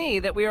seems to me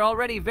that we are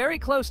already very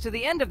close to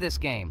the end of this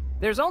game.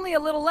 There's only a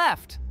little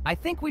left. I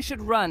think we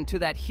should run to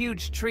that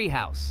huge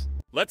treehouse.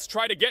 Let's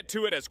try to get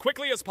to it as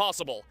quickly as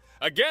possible.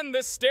 Again,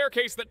 this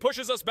staircase that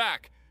pushes us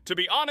back. To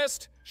be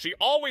honest, she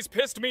always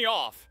pissed me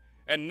off.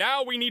 And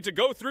now we need to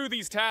go through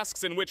these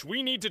tasks in which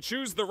we need to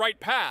choose the right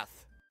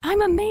path.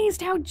 I'm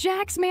amazed how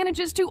Jax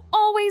manages to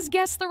always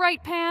guess the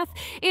right path.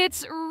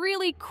 It's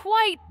really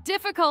quite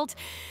difficult.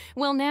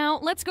 Well, now,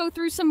 let's go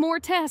through some more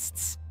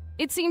tests.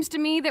 It seems to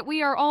me that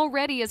we are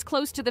already as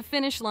close to the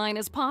finish line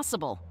as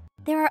possible.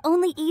 There are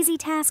only easy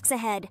tasks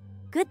ahead.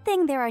 Good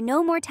thing there are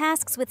no more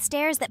tasks with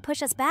stairs that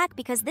push us back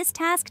because this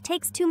task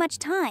takes too much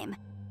time.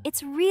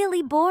 It's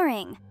really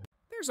boring.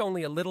 There's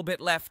only a little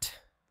bit left.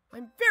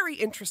 I'm very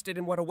interested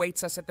in what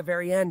awaits us at the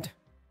very end.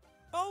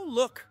 Oh,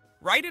 look.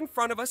 Right in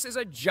front of us is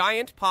a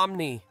giant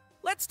Pomni.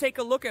 Let's take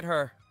a look at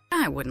her.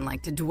 I wouldn't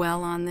like to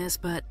dwell on this,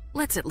 but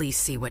let's at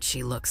least see what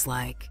she looks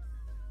like.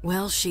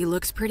 Well, she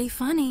looks pretty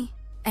funny.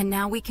 And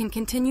now we can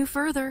continue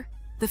further.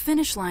 The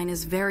finish line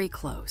is very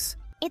close.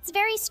 It's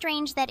very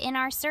strange that in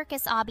our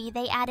circus obby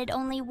they added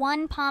only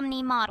one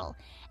Pomni model,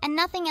 and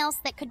nothing else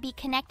that could be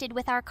connected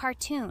with our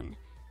cartoon.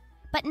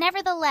 But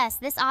nevertheless,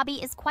 this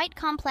obby is quite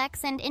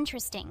complex and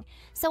interesting,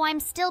 so I'm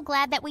still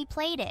glad that we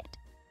played it.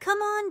 Come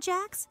on,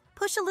 Jax.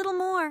 Push a little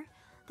more.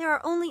 There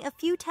are only a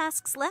few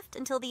tasks left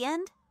until the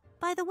end.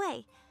 By the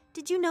way,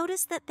 did you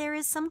notice that there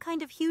is some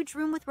kind of huge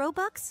room with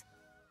Robux?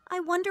 I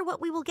wonder what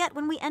we will get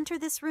when we enter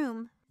this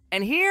room.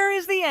 And here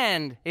is the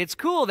end. It's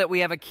cool that we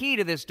have a key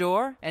to this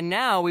door, and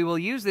now we will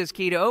use this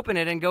key to open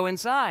it and go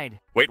inside.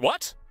 Wait,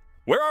 what?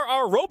 Where are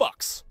our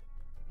Robux?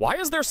 Why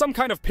is there some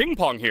kind of ping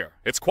pong here?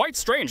 It's quite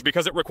strange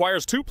because it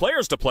requires 2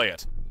 players to play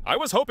it. I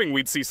was hoping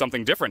we'd see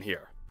something different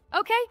here.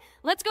 Okay,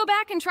 let's go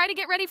back and try to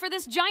get ready for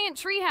this giant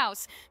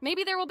treehouse.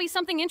 Maybe there will be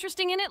something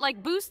interesting in it,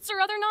 like boosts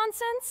or other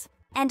nonsense?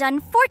 And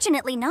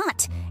unfortunately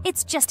not.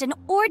 It's just an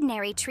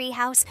ordinary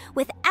treehouse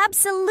with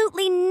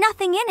absolutely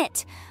nothing in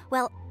it.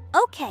 Well,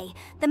 okay,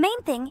 the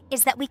main thing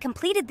is that we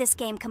completed this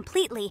game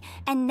completely,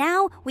 and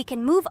now we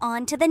can move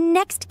on to the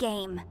next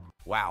game.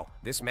 Wow,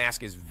 this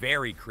mask is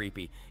very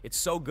creepy. It's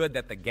so good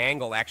that the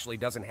Gangle actually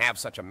doesn't have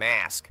such a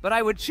mask. But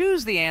I would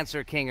choose the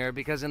answer, Kinger,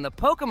 because in the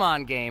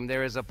Pokemon game,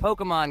 there is a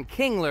Pokemon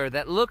Kingler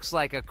that looks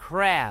like a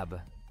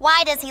crab.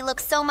 Why does he look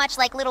so much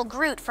like little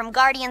Groot from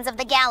Guardians of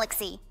the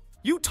Galaxy?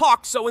 You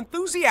talked so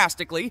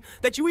enthusiastically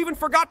that you even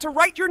forgot to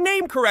write your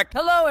name correct.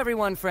 Hello,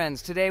 everyone,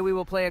 friends. Today we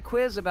will play a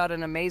quiz about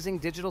an amazing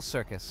digital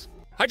circus.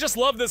 I just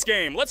love this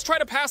game. Let's try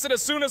to pass it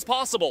as soon as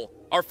possible.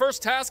 Our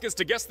first task is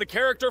to guess the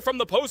character from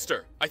the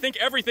poster. I think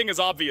everything is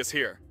obvious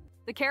here.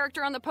 The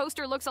character on the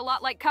poster looks a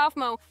lot like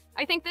Kaufmo.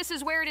 I think this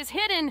is where it is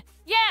hidden.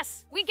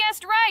 Yes, we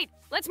guessed right.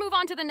 Let's move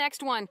on to the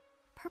next one.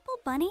 Purple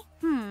bunny?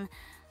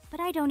 But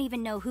I don't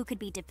even know who could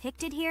be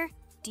depicted here.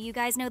 Do you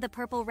guys know the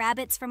purple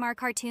rabbits from our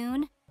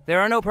cartoon? There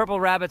are no purple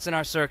rabbits in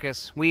our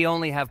circus. We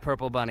only have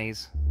purple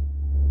bunnies.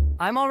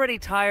 I'm already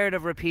tired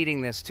of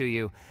repeating this to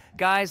you.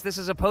 Guys, this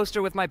is a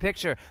poster with my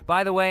picture.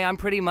 By the way, I'm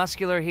pretty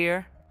muscular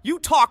here. You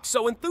talked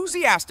so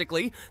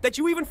enthusiastically that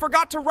you even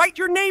forgot to write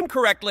your name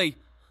correctly.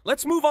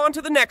 Let's move on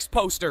to the next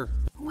poster.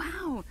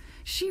 Wow,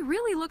 she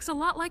really looks a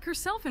lot like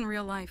herself in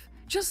real life.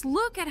 Just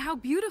look at how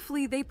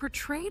beautifully they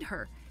portrayed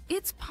her.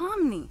 It's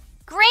Pomni.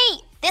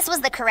 Great! This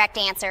was the correct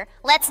answer.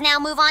 Let's now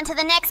move on to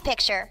the next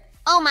picture.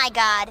 Oh my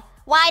god,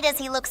 why does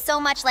he look so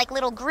much like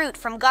little Groot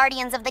from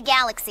Guardians of the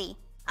Galaxy?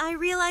 I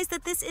realize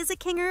that this is a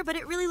Kinger, but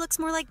it really looks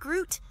more like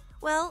Groot.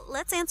 Well,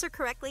 let's answer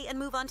correctly and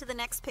move on to the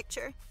next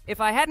picture. If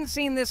I hadn't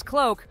seen this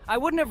cloak, I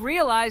wouldn't have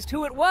realized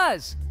who it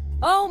was.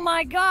 Oh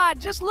my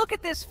god, just look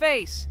at this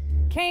face.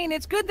 Kane,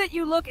 it's good that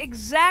you look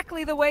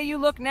exactly the way you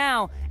look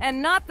now,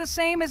 and not the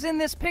same as in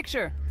this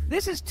picture.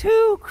 This is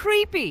too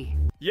creepy.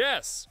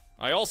 Yes,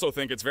 I also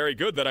think it's very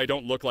good that I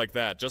don't look like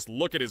that. Just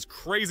look at his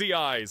crazy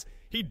eyes.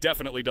 He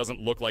definitely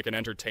doesn't look like an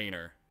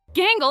entertainer.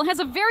 Gangle has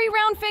a very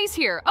round face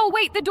here. Oh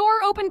wait, the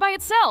door opened by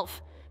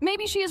itself.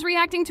 Maybe she is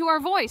reacting to our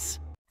voice.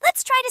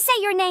 Let's try to say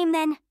your name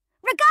then.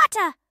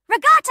 Regatta!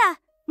 Regatta!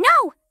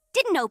 No!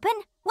 Didn't open.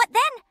 What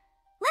then?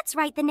 Let's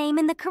write the name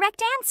in the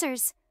correct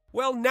answers.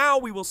 Well, now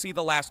we will see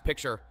the last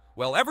picture.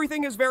 Well,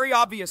 everything is very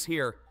obvious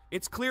here.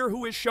 It's clear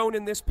who is shown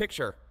in this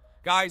picture.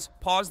 Guys,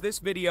 pause this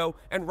video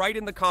and write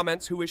in the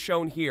comments who is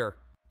shown here.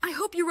 I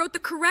hope you wrote the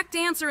correct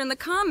answer in the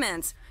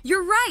comments.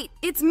 You're right,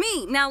 it's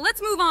me. Now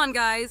let's move on,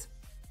 guys.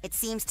 It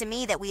seems to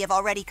me that we have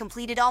already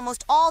completed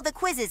almost all the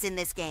quizzes in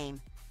this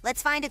game.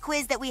 Let's find a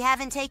quiz that we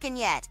haven't taken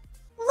yet.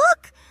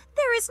 Look!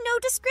 There is no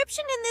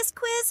description in this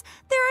quiz.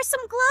 There are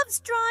some gloves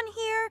drawn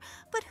here,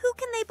 but who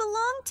can they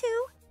belong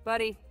to?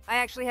 Buddy, I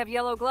actually have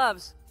yellow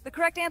gloves. The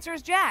correct answer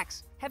is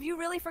Jax. Have you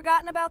really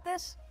forgotten about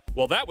this?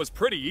 Well, that was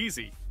pretty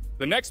easy.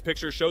 The next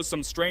picture shows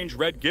some strange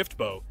red gift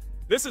bow.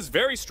 This is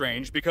very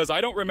strange because I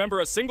don't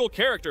remember a single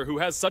character who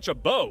has such a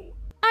bow.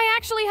 I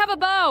actually have a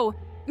bow.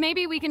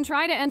 Maybe we can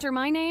try to enter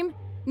my name?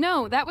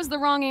 No, that was the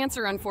wrong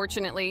answer,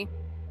 unfortunately.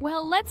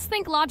 Well, let's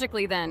think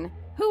logically then.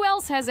 Who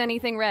else has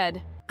anything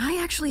red? I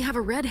actually have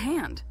a red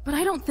hand, but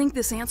I don't think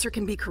this answer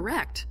can be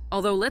correct.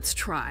 Although let's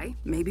try.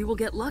 Maybe we'll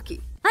get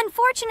lucky.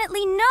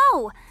 Unfortunately,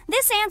 no.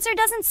 This answer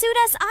doesn't suit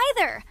us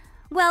either.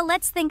 Well,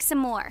 let's think some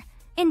more.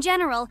 In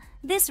general,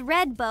 this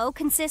red bow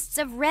consists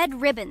of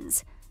red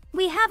ribbons.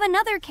 We have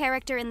another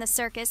character in the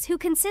circus who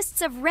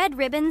consists of red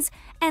ribbons,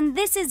 and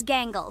this is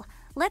Gangle.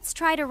 Let's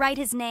try to write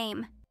his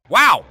name.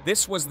 Wow,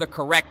 this was the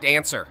correct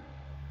answer.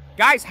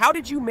 Guys, how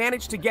did you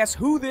manage to guess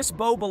who this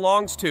bow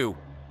belongs to?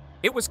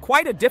 It was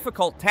quite a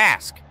difficult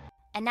task.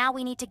 And now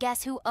we need to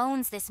guess who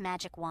owns this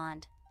magic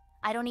wand.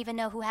 I don't even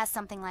know who has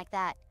something like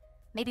that.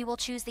 Maybe we'll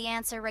choose the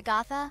answer,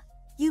 Regatha?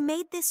 You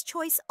made this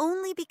choice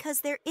only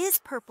because there is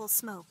purple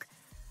smoke.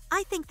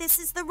 I think this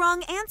is the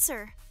wrong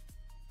answer.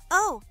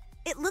 Oh,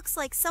 it looks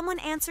like someone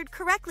answered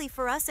correctly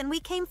for us and we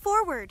came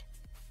forward.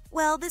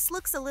 Well, this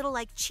looks a little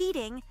like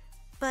cheating,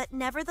 but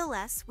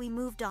nevertheless, we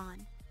moved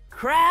on.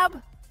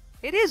 Crab?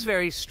 It is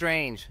very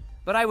strange,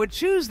 but I would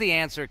choose the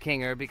answer,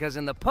 Kinger, because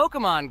in the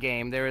Pokemon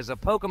game there is a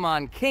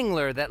Pokemon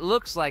Kingler that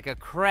looks like a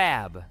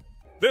crab.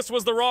 This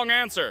was the wrong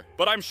answer,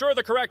 but I'm sure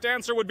the correct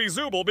answer would be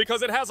Zooble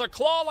because it has a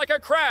claw like a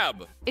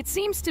crab. It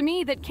seems to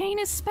me that Kane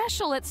is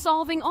special at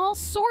solving all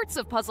sorts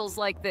of puzzles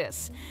like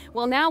this.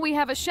 Well, now we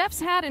have a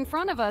chef's hat in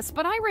front of us,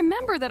 but I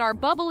remember that our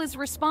bubble is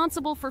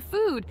responsible for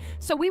food,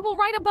 so we will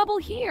write a bubble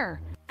here.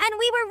 And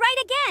we were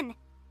right again!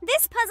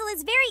 This puzzle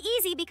is very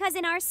easy because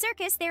in our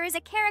circus there is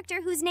a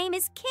character whose name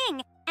is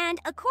King, and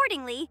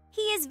accordingly,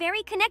 he is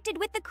very connected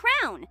with the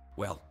crown.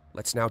 Well,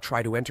 let's now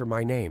try to enter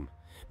my name.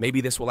 Maybe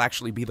this will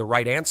actually be the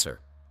right answer.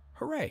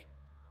 Hooray!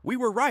 We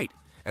were right,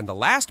 and the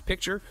last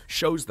picture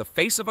shows the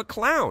face of a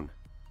clown.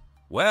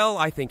 Well,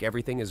 I think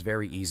everything is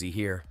very easy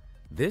here.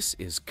 This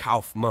is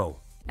Kauf Mo.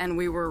 And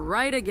we were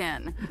right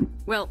again.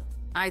 Well,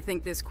 I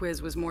think this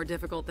quiz was more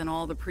difficult than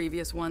all the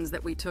previous ones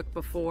that we took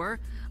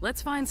before.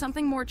 Let's find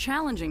something more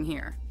challenging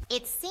here.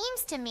 It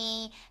seems to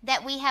me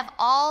that we have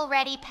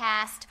already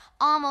passed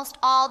almost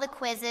all the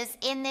quizzes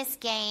in this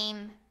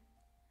game.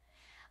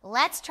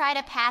 Let's try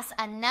to pass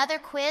another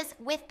quiz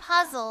with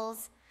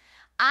puzzles.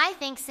 I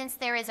think since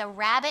there is a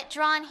rabbit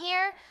drawn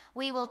here,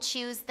 we will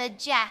choose the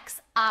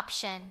Jax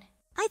option.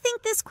 I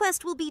think this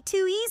quest will be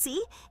too easy.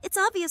 It's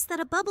obvious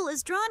that a bubble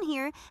is drawn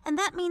here, and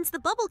that means the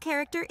bubble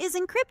character is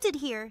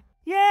encrypted here.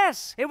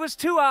 Yes, it was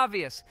too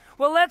obvious.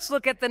 Well, let's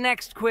look at the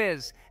next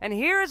quiz. And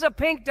here is a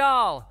pink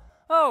doll.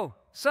 Oh,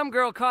 some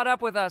girl caught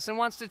up with us and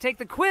wants to take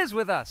the quiz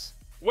with us.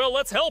 Well,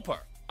 let's help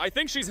her. I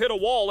think she's hit a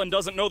wall and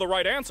doesn't know the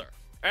right answer.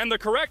 And the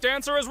correct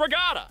answer is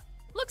Regatta.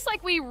 Looks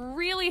like we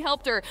really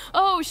helped her.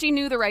 Oh, she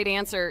knew the right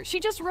answer. She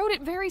just wrote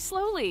it very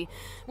slowly.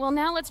 Well,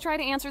 now let's try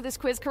to answer this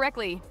quiz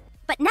correctly.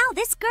 But now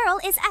this girl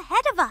is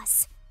ahead of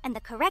us. And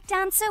the correct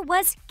answer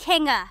was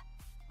Kinga.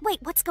 Wait,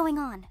 what's going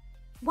on?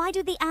 Why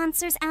do the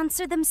answers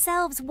answer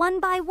themselves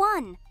one by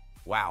one?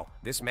 Wow,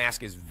 this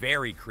mask is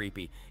very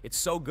creepy. It's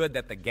so good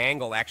that the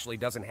Gangle actually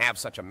doesn't have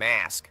such a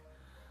mask.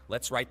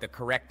 Let's write the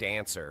correct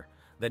answer.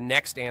 The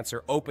next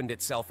answer opened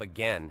itself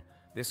again.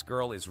 This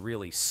girl is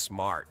really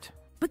smart.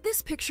 But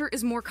this picture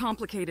is more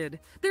complicated.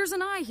 There's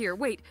an eye here.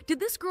 Wait, did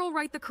this girl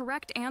write the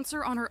correct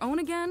answer on her own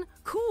again?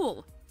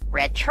 Cool.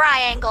 Red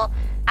triangle.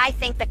 I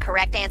think the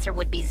correct answer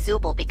would be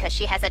Zooble because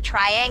she has a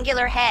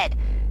triangular head.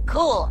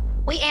 Cool.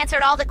 We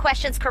answered all the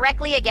questions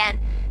correctly again.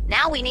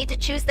 Now we need to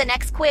choose the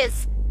next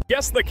quiz.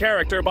 Guess the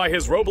character by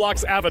his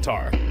Roblox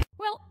avatar.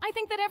 Well, I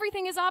think that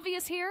everything is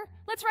obvious here.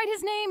 Let's write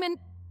his name and...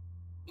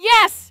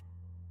 Yes!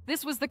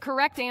 This was the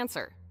correct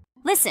answer.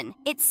 Listen,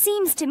 it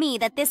seems to me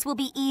that this will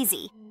be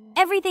easy.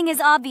 Everything is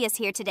obvious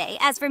here today.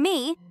 As for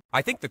me...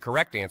 I think the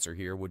correct answer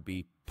here would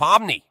be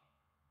Pomni.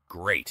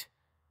 Great.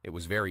 It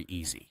was very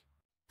easy.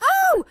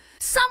 Oh!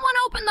 Someone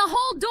opened the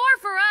whole door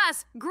for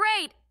us!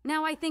 Great!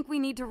 Now I think we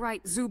need to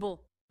write Zooble.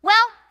 Well,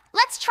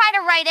 let's try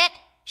to write it.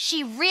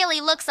 She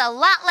really looks a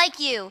lot like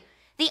you.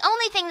 The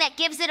only thing that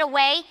gives it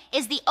away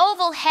is the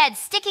oval head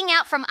sticking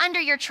out from under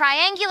your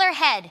triangular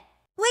head.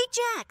 Wait,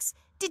 Jax,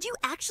 did you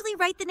actually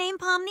write the name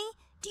Pomni?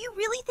 Do you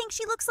really think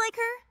she looks like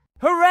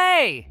her?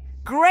 Hooray!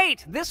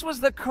 Great! This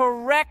was the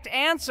correct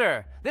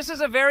answer. This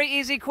is a very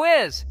easy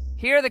quiz.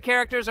 Here the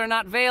characters are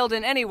not veiled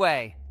in any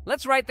way.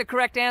 Let's write the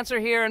correct answer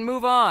here and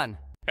move on.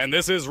 And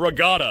this is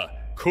Regatta.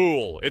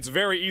 Cool. It's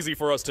very easy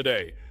for us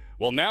today.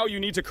 Well, now you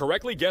need to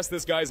correctly guess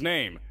this guy's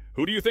name.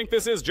 Who do you think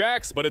this is,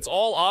 Jax? But it's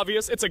all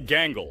obvious. It's a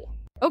Gangle.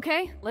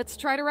 Okay, let's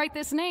try to write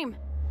this name.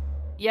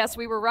 Yes,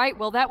 we were right.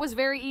 Well, that was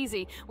very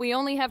easy. We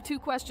only have 2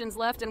 questions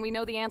left and we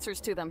know the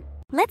answers to them.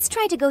 Let's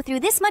try to go through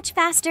this much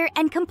faster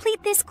and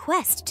complete this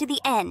quest to the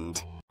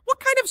end. What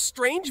kind of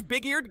strange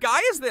big-eared guy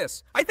is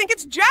this? I think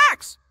it's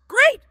Jax.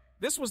 Great.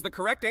 This was the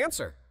correct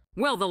answer.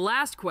 Well, the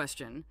last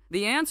question.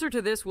 The answer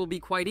to this will be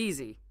quite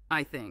easy,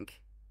 I think.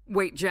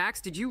 Wait,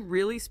 Jax, did you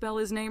really spell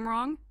his name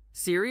wrong?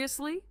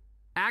 Seriously?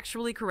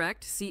 Actually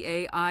correct,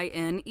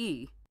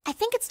 C-A-I-N-E. I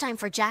think it's time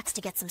for Jax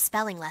to get some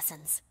spelling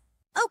lessons.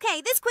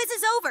 Okay, this quiz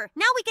is over.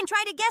 Now we can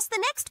try to guess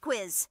the next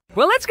quiz.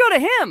 Well, let's go to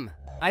him.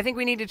 I think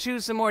we need to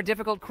choose some more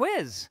difficult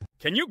quiz.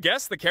 Can you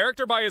guess the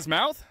character by his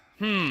mouth?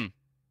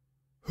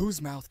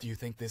 Whose mouth do you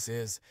think this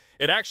is?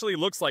 It actually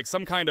looks like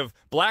some kind of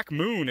black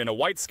moon in a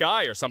white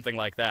sky or something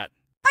like that.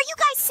 Are you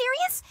guys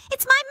serious?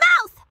 It's my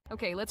mouth!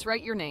 Okay, let's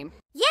write your name.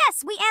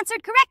 Yes, we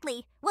answered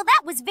correctly. Well,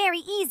 that was very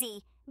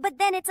easy. But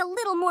then it's a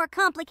little more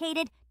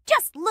complicated.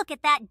 Just look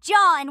at that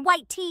jaw and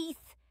white teeth.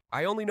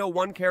 I only know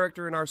one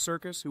character in our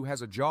circus who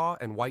has a jaw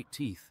and white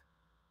teeth.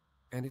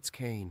 And it's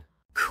Kane.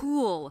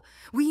 Cool.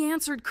 We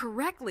answered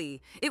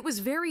correctly. It was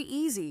very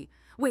easy.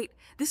 Wait,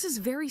 this is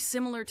very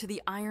similar to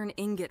the iron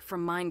ingot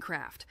from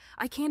Minecraft.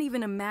 I can't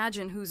even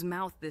imagine whose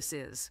mouth this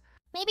is.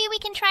 Maybe we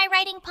can try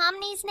writing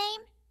Pomni's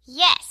name?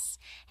 Yes,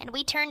 and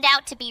we turned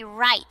out to be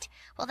right.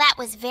 Well, that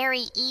was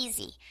very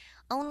easy.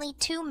 Only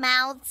 2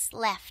 mouths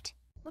left.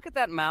 Look at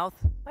that mouth.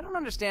 I don't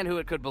understand who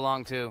it could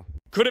belong to.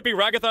 Could it be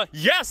Ragatha?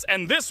 Yes,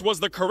 and this was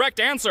the correct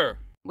answer.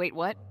 Wait,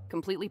 what?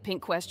 Completely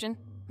pink question?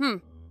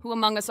 Who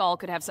among us all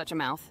could have such a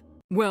mouth?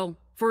 Well,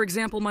 for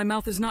example, my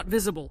mouth is not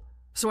visible,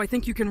 so I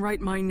think you can write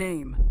my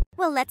name.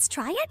 Well, let's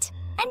try it.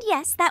 And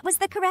yes, that was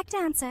the correct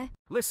answer.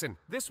 Listen,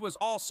 this was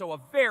also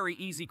a very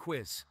easy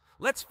quiz.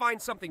 Let's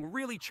find something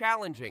really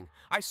challenging.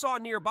 I saw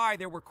nearby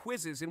there were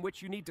quizzes in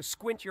which you need to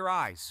squint your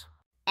eyes.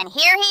 And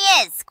here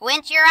he is.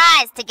 Squint your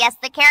eyes to guess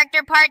the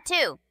character part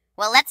 2.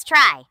 Well, let's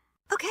try.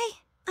 Okay,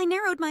 I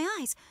narrowed my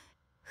eyes.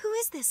 Who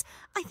is this?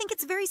 I think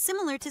it's very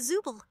similar to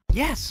Zooble.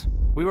 Yes,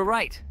 we were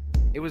right.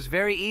 It was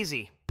very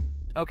easy.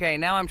 Okay,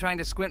 now I'm trying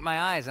to squint my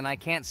eyes and I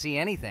can't see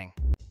anything.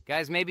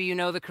 Guys, maybe you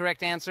know the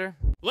correct answer?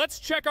 Let's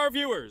check our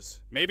viewers.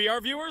 Maybe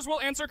our viewers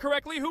will answer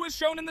correctly who is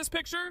shown in this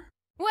picture?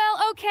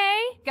 Well, okay.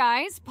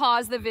 Guys,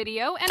 pause the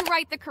video and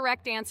write the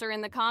correct answer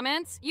in the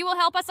comments. You will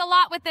help us a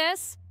lot with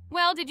this.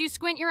 Well, did you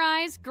squint your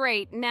eyes?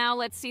 Great. Now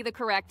let's see the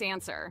correct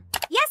answer.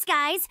 Yes,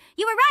 guys,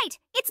 you were right.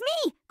 It's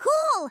me.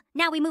 Cool.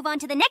 Now we move on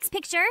to the next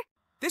picture.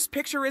 This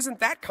picture isn't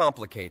that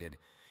complicated.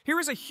 Here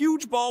is a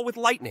huge ball with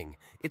lightning.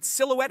 Its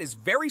silhouette is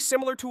very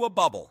similar to a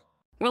bubble.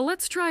 Well,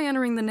 let's try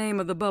entering the name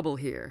of the bubble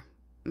here.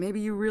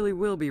 Maybe you really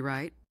will be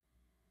right.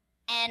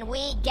 And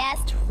we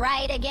guessed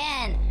right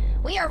again.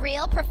 We are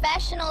real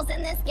professionals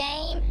in this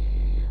game.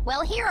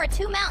 Well, here are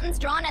 2 mountains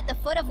drawn at the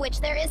foot of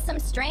which there is some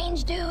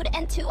strange dude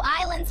and 2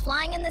 islands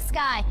flying in the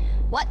sky.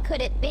 What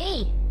could it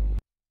be?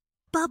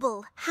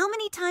 Bubble, how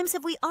many times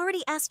have we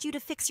already asked you to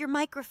fix your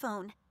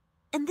microphone?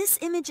 And this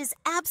image is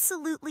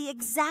absolutely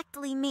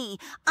exactly me.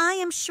 I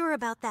am sure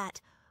about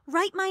that.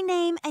 Write my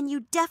name and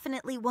you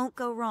definitely won't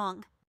go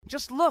wrong.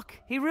 Just look,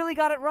 he really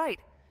got it right.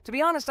 To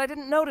be honest, I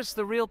didn't notice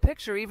the real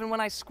picture even when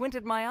I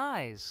squinted my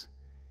eyes.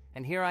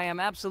 And here I am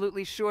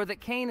absolutely sure that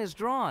Cain is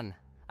drawn.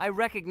 I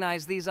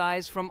recognize these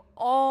eyes from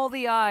all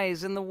the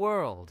eyes in the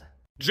world.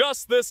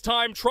 Just this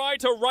time, try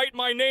to write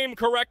my name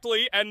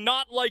correctly and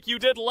not like you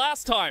did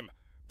last time.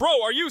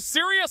 Bro, are you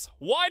serious?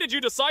 Why did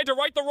you decide to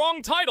write the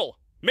wrong title?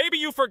 Maybe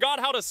you forgot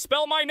how to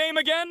spell my name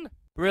again?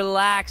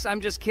 Relax, I'm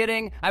just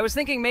kidding. I was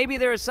thinking maybe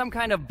there is some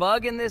kind of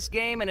bug in this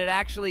game and it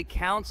actually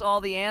counts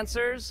all the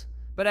answers.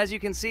 But as you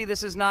can see,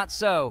 this is not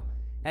so.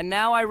 And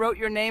now I wrote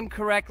your name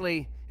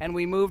correctly, and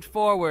we moved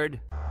forward.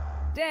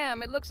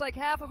 Damn, it looks like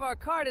half of our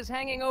cart is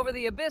hanging over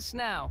the abyss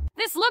now.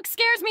 This look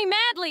scares me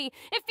madly.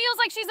 It feels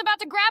like she's about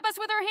to grab us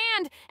with her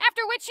hand,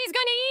 after which she's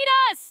gonna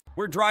eat us.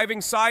 We're driving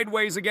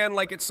sideways again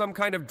like it's some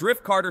kind of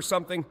drift cart or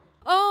something.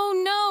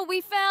 Oh no, we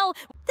fell.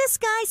 This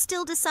guy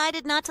still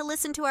decided not to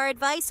listen to our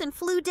advice and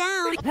flew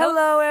down.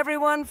 Hello,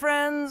 everyone,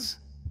 friends.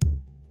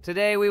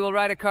 Today we will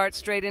ride a cart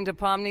straight into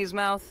Pomni's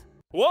mouth.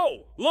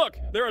 Whoa, look,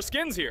 there are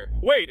skins here.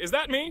 Wait, is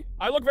that me?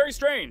 I look very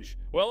strange.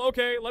 Well,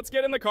 okay, let's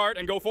get in the cart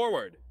and go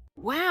forward.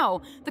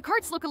 Wow, the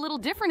carts look a little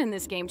different in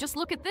this game. Just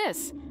look at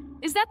this.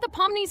 Is that the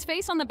Pomni's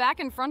face on the back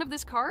and front of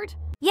this cart?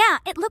 Yeah,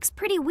 it looks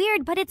pretty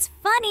weird, but it's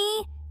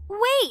funny.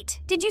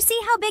 Wait, did you see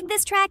how big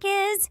this track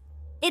is?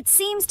 It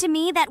seems to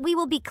me that we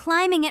will be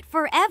climbing it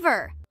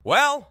forever.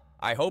 Well,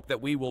 I hope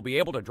that we will be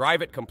able to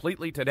drive it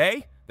completely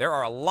today. There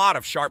are a lot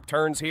of sharp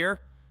turns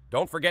here.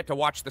 Don't forget to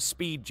watch the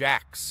speed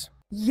jacks.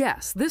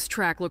 Yes, this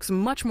track looks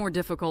much more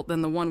difficult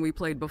than the one we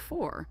played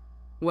before.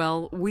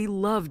 Well, we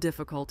love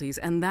difficulties,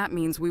 and that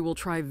means we will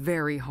try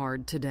very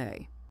hard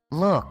today.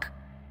 Look,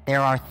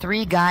 there are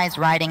 3 guys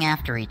riding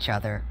after each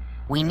other.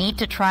 We need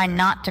to try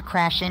not to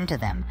crash into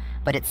them,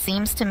 but it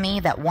seems to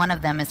me that one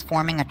of them is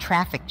forming a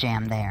traffic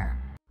jam there.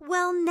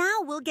 Well, now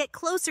we'll get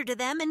closer to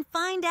them and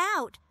find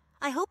out.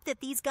 I hope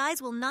that these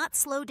guys will not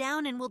slow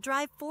down and will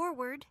drive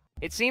forward.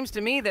 It seems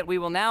to me that we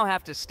will now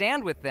have to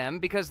stand with them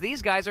because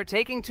these guys are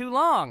taking too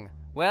long.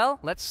 Well,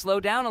 let's slow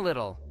down a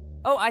little.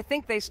 Oh, I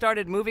think they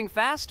started moving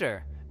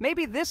faster.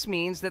 Maybe this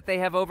means that they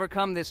have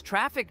overcome this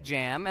traffic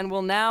jam and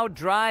will now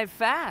drive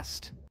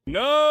fast.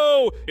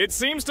 No! It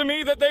seems to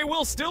me that they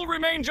will still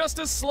remain just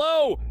as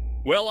slow.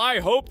 Well, I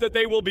hope that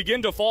they will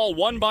begin to fall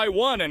one by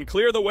one and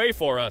clear the way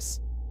for us.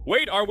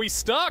 Wait, are we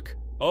stuck?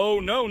 Oh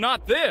no,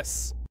 not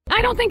this.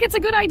 I don't think it's a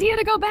good idea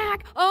to go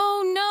back.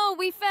 Oh no,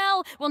 we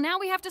fell. Well, now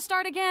we have to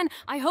start again.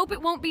 I hope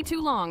it won't be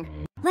too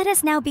long. Let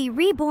us now be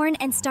reborn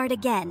and start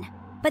again.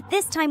 But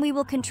this time we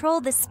will control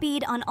the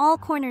speed on all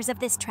corners of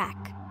this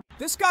track.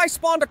 This guy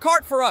spawned a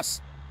cart for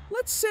us.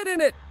 Let's sit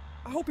in it.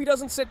 I hope he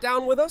doesn't sit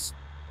down with us.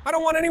 I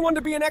don't want anyone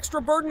to be an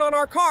extra burden on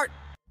our cart.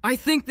 I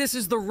think this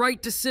is the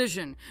right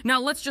decision. Now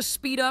let's just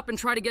speed up and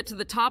try to get to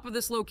the top of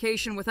this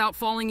location without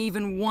falling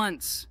even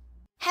once.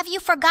 Have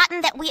you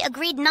forgotten that we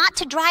agreed not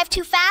to drive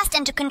too fast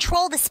and to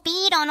control the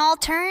speed on all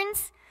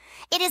turns?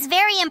 It is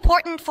very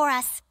important for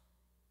us.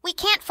 We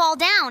can't fall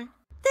down.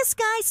 This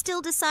guy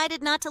still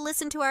decided not to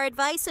listen to our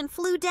advice and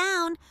flew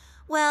down.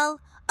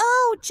 Well,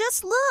 Oh,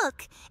 just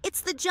look!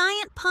 It's the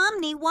giant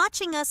Pomni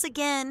watching us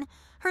again.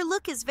 Her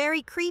look is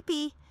very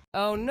creepy.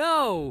 Oh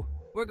no!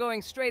 We're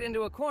going straight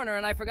into a corner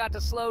and I forgot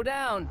to slow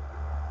down.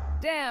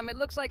 Damn, it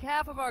looks like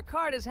half of our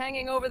cart is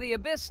hanging over the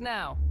abyss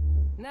now.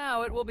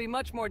 Now it will be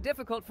much more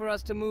difficult for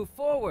us to move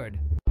forward.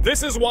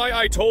 This is why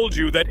I told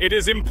you that it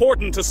is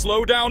important to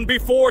slow down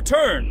before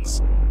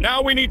turns.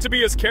 Now we need to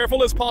be as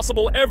careful as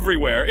possible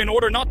everywhere in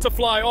order not to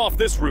fly off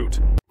this route.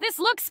 This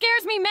look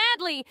scares me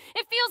madly.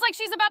 It feels like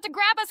she's about to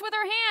grab us with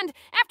her hand,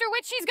 after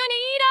which she's gonna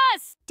eat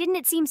us! Didn't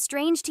it seem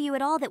strange to you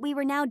at all that we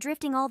were now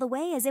drifting all the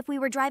way as if we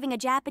were driving a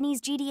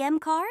Japanese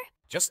GDM car?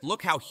 Just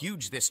look how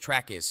huge this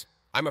track is.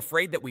 I'm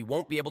afraid that we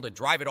won't be able to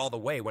drive it all the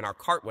way when our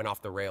cart went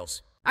off the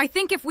rails. I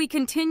think if we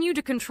continue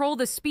to control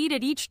the speed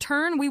at each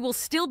turn, we will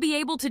still be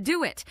able to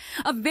do it.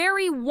 A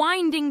very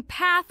winding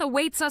path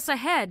awaits us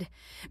ahead.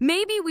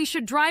 Maybe we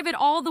should drive it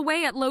all the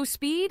way at low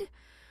speed?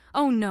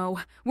 Oh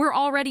no, we're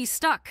already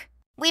stuck.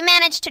 We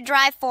managed to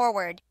drive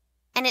forward,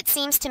 and it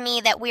seems to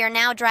me that we are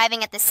now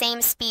driving at the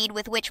same speed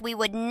with which we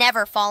would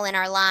never fall in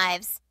our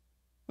lives.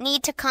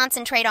 Need to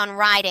concentrate on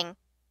riding.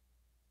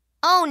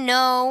 Oh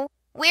no,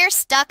 we're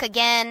stuck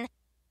again.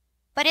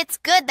 But it's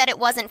good that it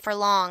wasn't for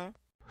long.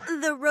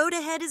 The road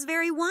ahead is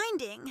very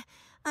winding.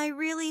 I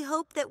really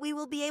hope that we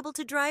will be able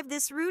to drive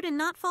this route and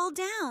not fall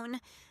down.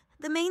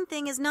 The main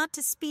thing is not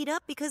to speed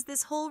up because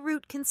this whole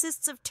route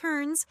consists of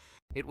turns.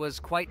 It was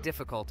quite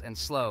difficult and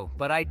slow,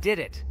 but I did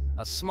it.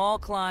 A small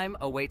climb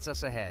awaits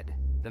us ahead.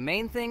 The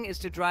main thing is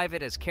to drive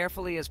it as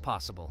carefully as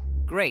possible.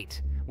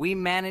 Great, we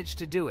managed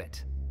to do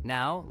it.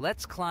 Now,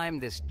 let's climb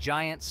this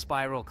giant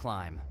spiral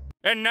climb.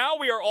 And now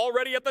we are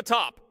already at the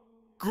top.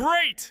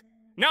 Great!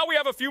 Now we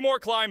have a few more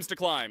climbs to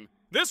climb.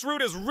 This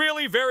route is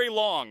really very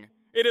long.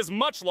 It is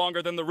much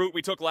longer than the route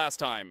we took last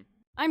time.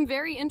 I'm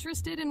very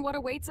interested in what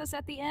awaits us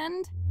at the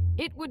end.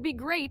 It would be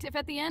great if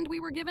at the end we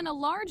were given a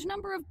large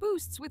number of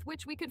boosts with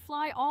which we could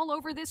fly all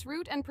over this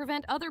route and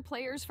prevent other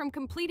players from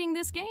completing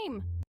this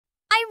game.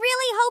 I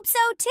really hope so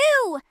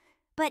too!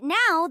 But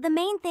now the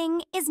main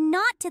thing is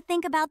not to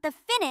think about the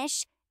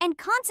finish and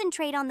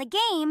concentrate on the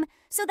game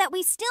so that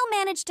we still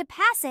manage to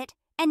pass it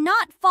and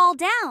not fall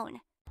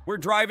down. We're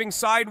driving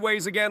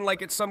sideways again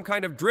like it's some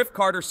kind of drift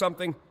cart or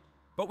something.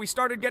 But we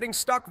started getting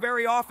stuck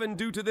very often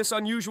due to this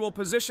unusual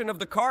position of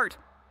the cart.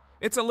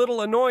 It's a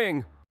little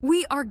annoying.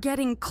 We are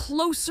getting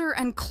closer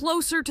and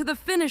closer to the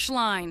finish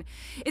line.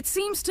 It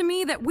seems to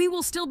me that we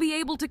will still be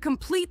able to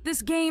complete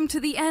this game to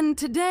the end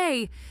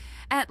today.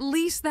 At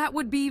least that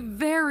would be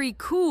very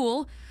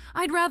cool.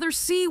 I'd rather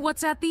see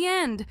what's at the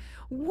end.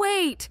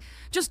 Wait!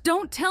 Just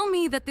don't tell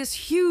me that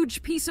this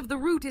huge piece of the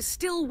route is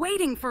still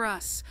waiting for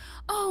us.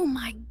 Oh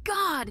my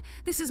God!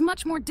 This is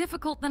much more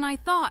difficult than I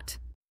thought.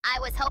 I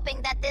was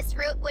hoping that this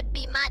route would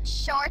be much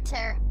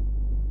shorter.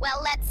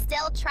 Well, let's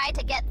still try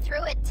to get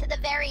through it to the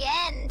very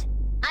end.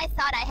 I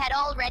thought I had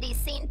already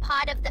seen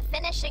part of the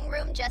finishing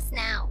room just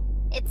now.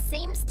 It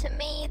seems to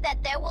me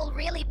that there will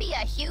really be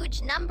a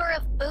huge number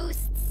of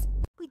boosts.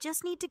 We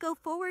just need to go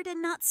forward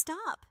and not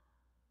stop.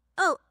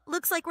 Oh,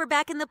 looks like we're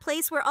back in the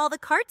place where all the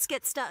carts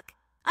get stuck.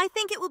 I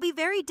think it will be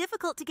very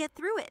difficult to get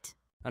through it.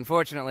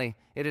 Unfortunately,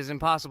 it is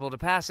impossible to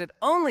pass it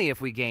only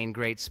if we gain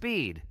great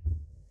speed.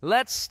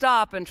 Let's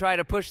stop and try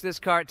to push this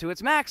cart to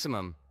its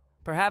maximum.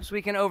 Perhaps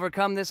we can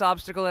overcome this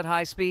obstacle at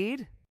high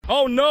speed?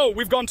 Oh no,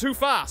 we've gone too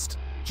fast.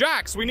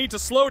 Jax, we need to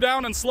slow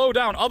down and slow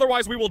down,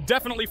 otherwise we will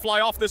definitely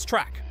fly off this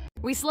track.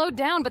 We slowed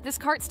down, but this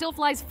cart still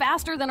flies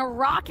faster than a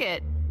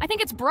rocket. I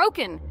think it's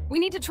broken. We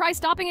need to try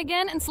stopping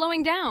again and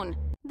slowing down.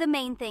 The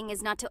main thing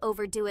is not to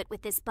overdo it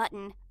with this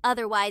button.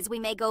 Otherwise, we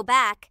may go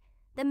back.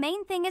 The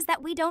main thing is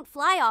that we don't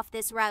fly off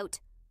this route.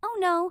 Oh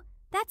no,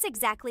 that's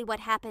exactly what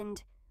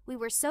happened. We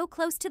were so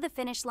close to the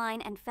finish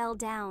line and fell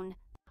down.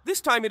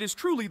 This time it is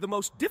truly the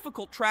most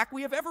difficult track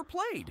we have ever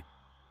played.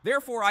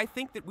 Therefore, I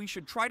think that we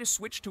should try to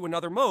switch to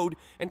another mode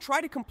and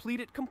try to complete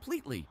it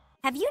completely.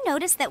 Have you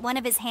noticed that one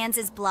of his hands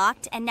is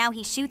blocked and now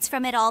he shoots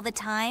from it all the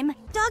time?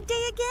 Dog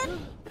Day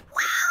again?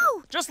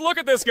 Wow! Just look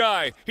at this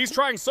guy. He's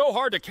trying so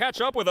hard to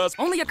catch up with us.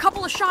 Only a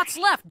couple of shots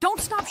left. Don't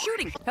stop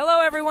shooting.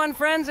 Hello everyone,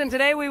 friends, and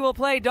today we will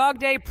play Dog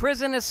Day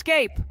Prison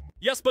Escape.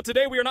 Yes, but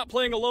today we are not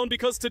playing alone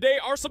because today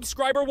our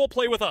subscriber will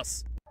play with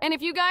us. And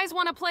if you guys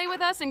want to play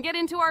with us and get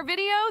into our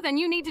video, then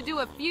you need to do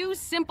a few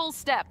simple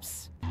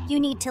steps. You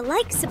need to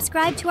like,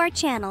 subscribe to our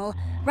channel,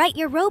 write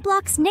your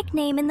Roblox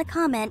nickname in the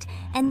comment,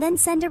 and then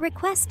send a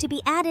request to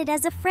be added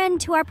as a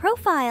friend to our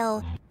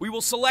profile. We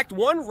will select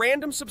one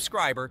random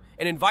subscriber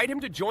and invite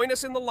him to join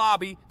us in the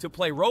lobby to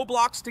play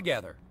Roblox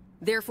together.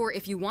 Therefore,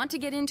 if you want to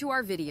get into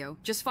our video,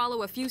 just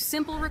follow a few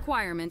simple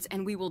requirements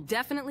and we will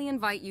definitely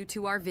invite you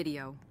to our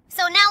video.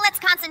 So now let's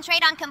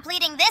concentrate on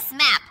completing this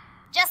map.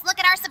 Just look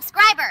at our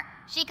subscriber.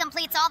 She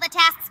completes all the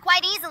tasks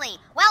quite easily.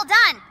 Well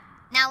done.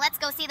 Now let's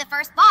go see the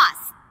first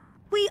boss.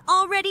 We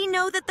already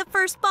know that the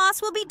first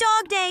boss will be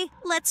Dog Day.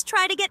 Let's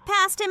try to get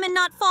past him and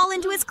not fall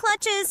into his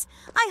clutches.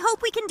 I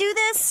hope we can do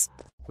this.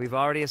 We've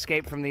already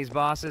escaped from these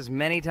bosses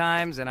many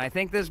times, and I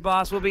think this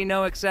boss will be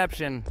no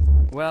exception.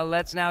 Well,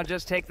 let's now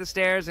just take the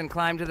stairs and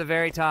climb to the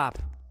very top.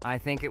 I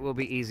think it will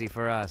be easy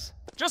for us.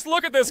 Just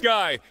look at this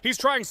guy! He's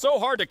trying so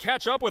hard to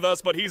catch up with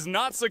us, but he's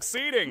not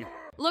succeeding.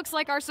 Looks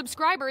like our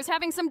subscriber is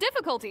having some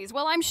difficulties.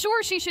 Well, I'm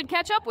sure she should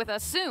catch up with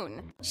us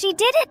soon. She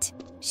did it!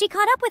 She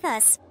caught up with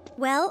us.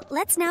 Well,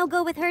 let's now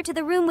go with her to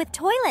the room with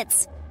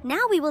toilets.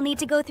 Now we will need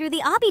to go through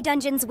the obby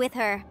dungeons with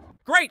her.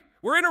 Great!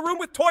 We're in a room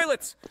with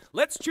toilets.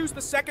 Let's choose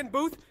the second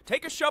booth,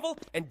 take a shovel,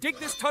 and dig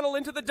this tunnel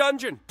into the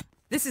dungeon.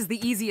 This is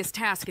the easiest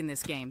task in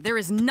this game. There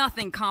is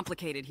nothing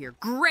complicated here.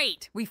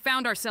 Great! We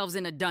found ourselves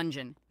in a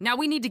dungeon. Now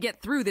we need to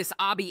get through this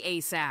obby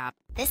ASAP.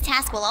 This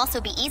task will also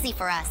be easy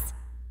for us.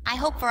 I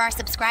hope for our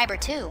subscriber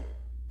too.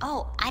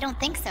 Oh, I don't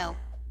think so.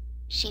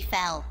 She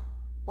fell.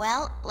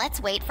 Well,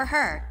 let's wait for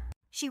her.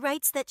 She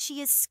writes that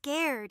she is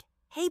scared.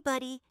 Hey,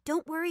 buddy,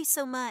 don't worry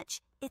so much.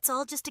 It's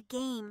all just a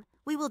game.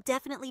 We will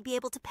definitely be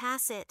able to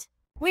pass it.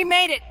 We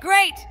made it!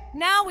 Great!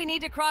 Now we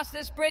need to cross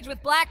this bridge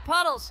with black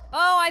puddles.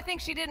 Oh, I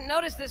think she didn't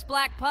notice this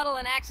black puddle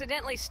and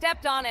accidentally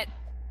stepped on it.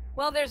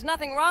 Well, there's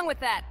nothing wrong with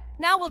that.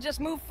 Now we'll just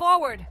move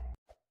forward.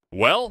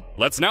 Well,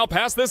 let's now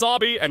pass this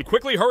obby and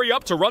quickly hurry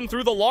up to run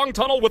through the long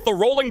tunnel with the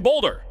rolling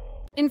boulder.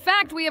 In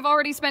fact, we have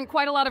already spent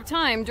quite a lot of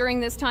time. During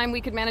this time, we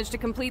could manage to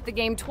complete the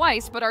game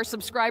twice, but our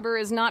subscriber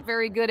is not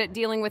very good at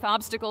dealing with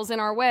obstacles in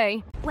our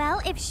way.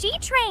 Well, if she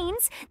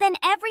trains, then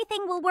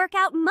everything will work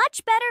out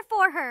much better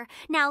for her.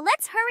 Now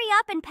let's hurry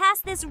up and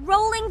pass this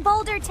rolling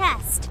boulder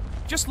test.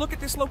 Just look at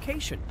this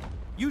location.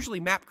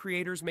 Usually map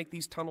creators make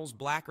these tunnels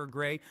black or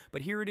gray,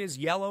 but here it is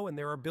yellow and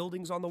there are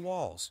buildings on the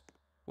walls.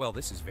 Well,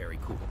 this is very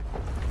cool.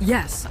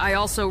 Yes, I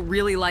also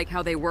really like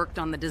how they worked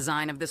on the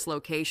design of this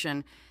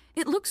location.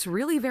 It looks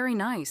really very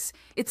nice.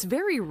 It's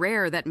very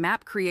rare that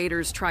map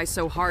creators try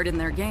so hard in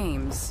their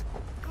games.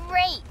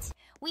 Great!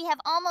 We have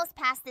almost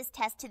passed this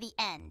test to the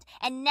end,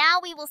 and now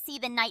we will see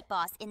the night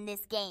boss in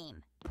this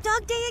game.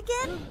 Dog Day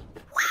again?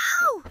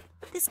 Wow!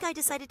 This guy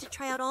decided to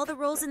try out all the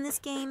roles in this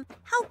game.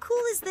 How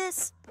cool is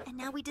this? And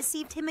now we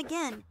deceived him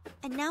again.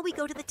 And now we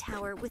go to the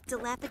tower with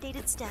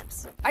dilapidated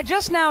steps. I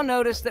just now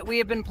noticed that we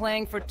have been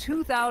playing for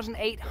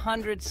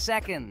 2,800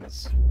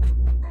 seconds.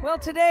 Well,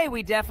 today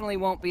we definitely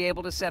won't be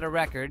able to set a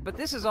record, but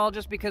this is all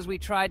just because we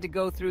tried to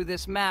go through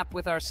this map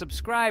with our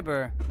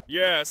subscriber.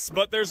 Yes,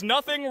 but there's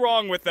nothing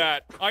wrong with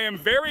that. I am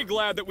very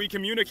glad that we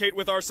communicate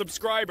with our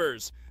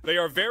subscribers. They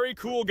are very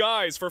cool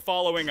guys for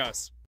following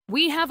us.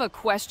 We have a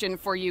question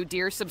for you,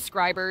 dear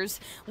subscribers.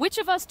 Which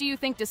of us do you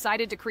think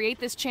decided to create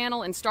this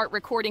channel and start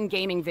recording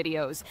gaming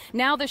videos?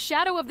 Now the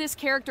shadow of this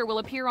character will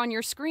appear on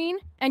your screen,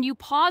 and you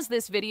pause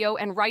this video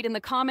and write in the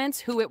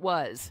comments who it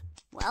was.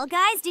 Well,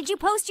 guys, did you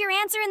post your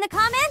answer in the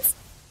comments?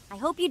 I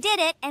hope you did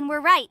it and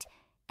were right.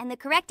 And the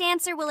correct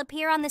answer will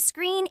appear on the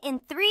screen in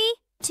 3,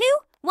 2,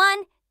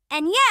 1,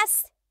 and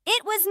yes,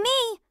 it was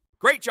me.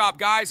 Great job,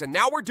 guys, and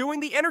now we're doing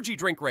the energy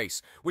drink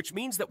race, which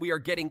means that we are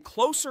getting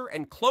closer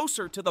and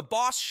closer to the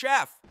boss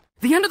chef.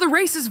 The end of the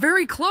race is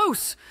very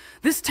close.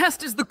 This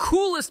test is the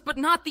coolest, but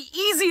not the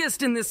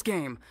easiest in this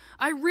game.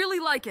 I really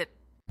like it.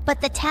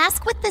 But the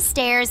task with the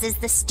stairs is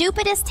the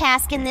stupidest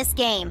task in this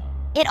game.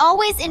 It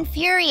always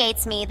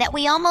infuriates me that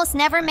we almost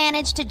never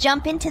managed to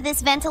jump into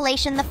this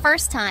ventilation the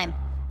first time.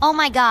 Oh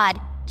my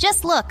god,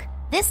 just look,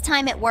 this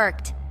time it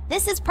worked.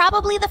 This is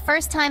probably the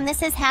first time this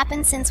has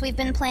happened since we've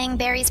been playing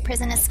Barry's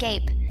Prison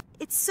Escape.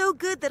 It's so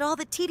good that all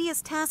the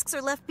tedious tasks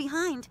are left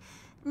behind.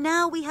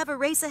 Now we have a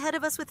race ahead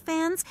of us with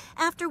fans,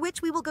 after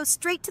which we will go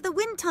straight to the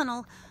wind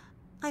tunnel.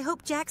 I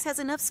hope Jax has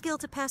enough skill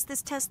to pass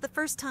this test the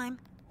first time.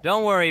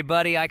 Don't worry,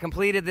 buddy. I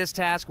completed this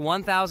task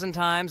 1,000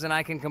 times, and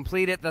I can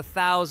complete it the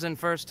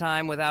 1,001st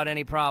time without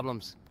any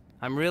problems.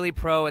 I'm really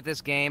pro at this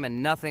game,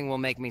 and nothing will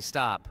make me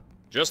stop.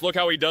 Just look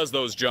how he does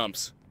those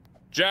jumps.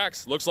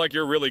 Jax, looks like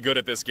you're really good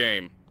at this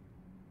game.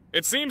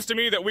 It seems to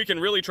me that we can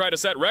really try to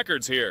set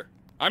records here.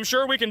 I'm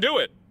sure we can do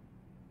it.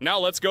 Now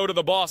let's go to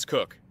the boss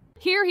cook.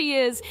 Here he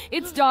is.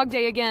 It's Dog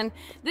Day again.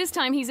 This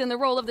time he's in the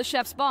role of the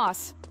chef's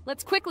boss.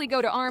 Let's quickly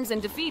go to Arms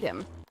and defeat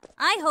him.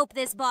 I hope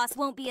this boss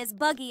won't be as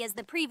buggy as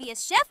the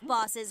previous chef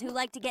bosses who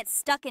like to get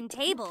stuck in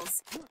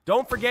tables.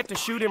 Don't forget to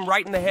shoot him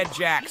right in the head,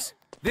 Jax.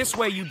 This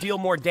way you deal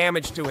more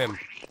damage to him.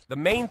 The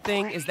main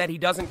thing is that he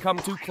doesn't come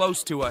too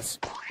close to us.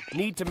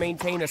 Need to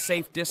maintain a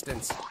safe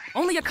distance.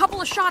 Only a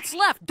couple of shots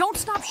left. Don't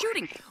stop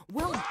shooting.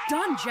 Well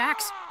done,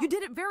 Jax. You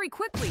did it very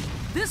quickly.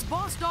 This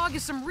boss dog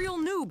is some real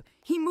noob.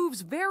 He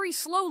moves very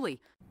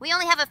slowly. We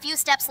only have a few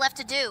steps left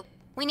to do.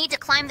 We need to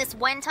climb this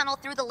wind tunnel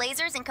through the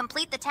lasers and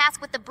complete the task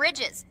with the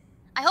bridges.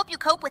 I hope you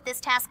cope with this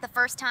task the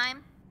first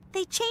time.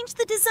 They changed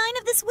the design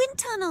of this wind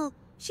tunnel.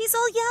 She's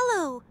all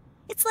yellow.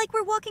 It's like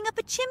we're walking up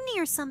a chimney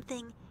or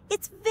something.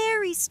 It's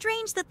very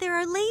strange that there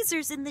are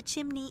lasers in the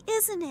chimney,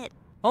 isn't it?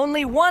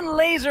 Only one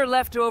laser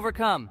left to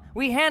overcome.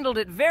 We handled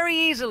it very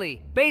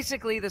easily.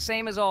 Basically the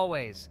same as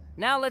always.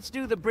 Now let's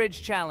do the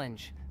bridge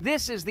challenge.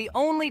 This is the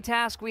only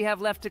task we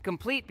have left to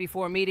complete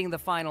before meeting the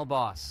final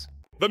boss.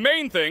 The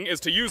main thing is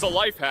to use a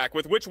life hack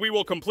with which we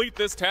will complete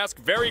this task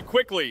very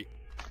quickly.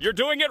 You're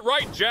doing it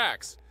right,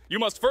 Jax. You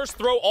must first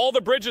throw all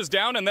the bridges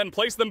down and then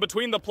place them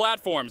between the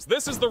platforms.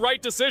 This is the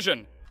right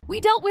decision. We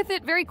dealt with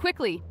it very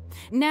quickly.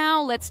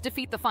 Now let's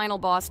defeat the final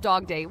boss,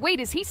 Dog Day. Wait,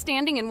 is he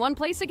standing in one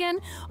place again?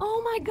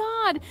 Oh my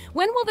god!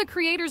 When will the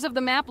creators of the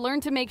map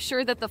learn to make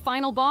sure that the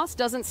final boss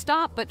doesn't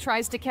stop but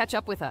tries to catch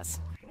up with us?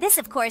 This,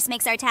 of course,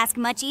 makes our task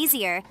much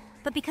easier.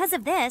 But because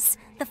of this,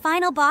 the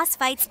final boss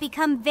fights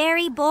become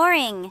very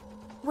boring.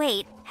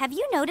 Wait, have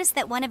you noticed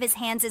that one of his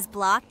hands is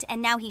blocked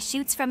and now he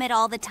shoots from it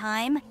all the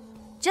time?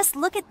 Just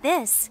look at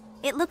this.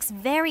 It looks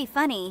very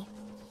funny.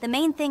 The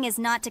main thing is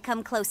not to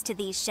come close to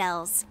these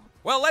shells.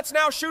 Well, let's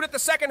now shoot at the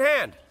second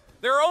hand.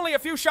 There are only a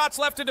few shots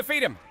left to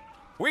defeat him.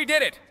 We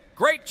did it.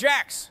 Great,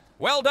 Jax.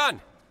 Well done.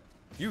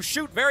 You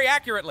shoot very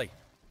accurately.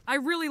 I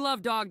really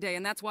love Dog Day,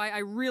 and that's why I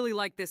really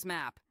like this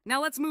map.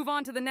 Now let's move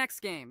on to the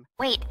next game.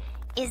 Wait,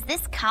 is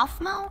this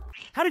Kaufmo?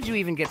 How did you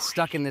even get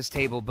stuck in this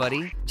table,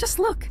 buddy? Just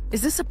look.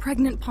 Is this a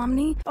pregnant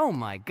Pomni? Oh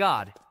my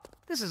god.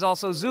 This is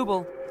also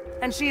Zubul.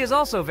 And she is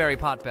also very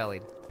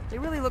pot-bellied. They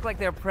really look like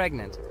they're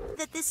pregnant.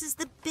 That this is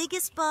the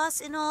biggest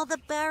boss in all the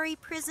Barry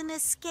prison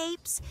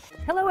escapes.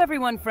 Hello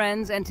everyone,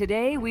 friends, and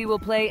today we will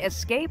play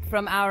Escape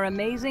from our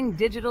amazing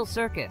digital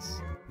circus.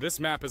 This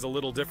map is a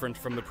little different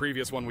from the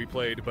previous one we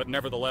played, but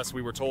nevertheless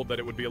we were told that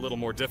it would be a little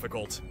more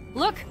difficult.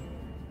 Look!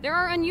 There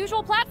are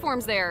unusual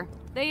platforms there.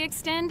 They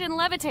extend and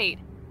levitate.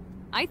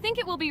 I think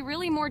it will be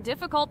really more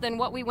difficult than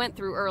what we went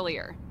through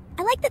earlier.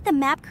 I like that the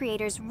map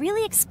creators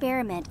really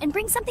experiment and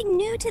bring something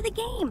new to the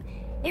game.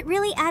 It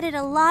really added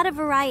a lot of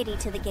variety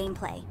to the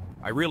gameplay.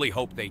 I really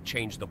hope they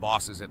change the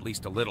bosses at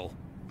least a little.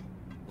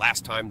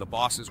 Last time the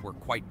bosses were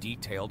quite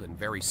detailed and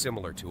very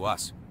similar to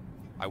us.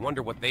 I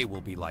wonder what they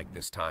will be like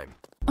this time.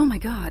 Oh my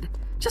god.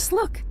 Just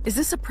look. Is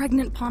this a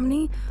pregnant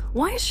Pomni?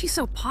 Why is she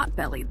so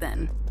pot-bellied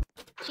then?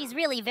 She's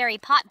really very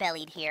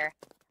pot-bellied here.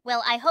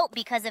 Well, I hope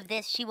because of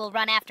this she will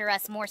run after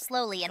us more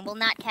slowly and will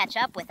not catch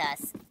up with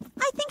us.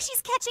 I think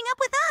she's catching up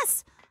with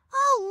us.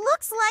 Oh,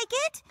 looks like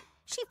it.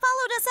 She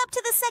followed us up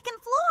to the second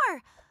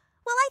floor.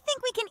 Well, I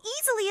think we can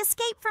easily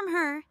escape from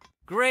her.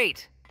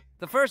 Great!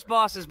 The first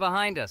boss is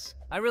behind us.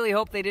 I really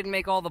hope they didn't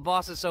make all the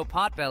bosses so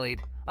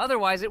pot-bellied.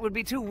 Otherwise, it would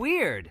be too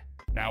weird.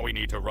 Now we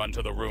need to run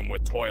to the room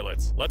with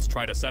toilets. Let's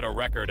try to set a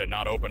record and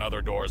not open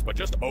other doors, but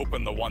just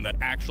open the one that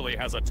actually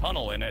has a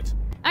tunnel in it.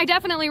 I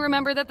definitely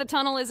remember that the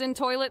tunnel is in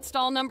toilet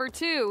stall number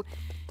 2.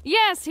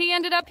 Yes, he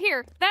ended up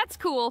here. That's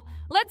cool.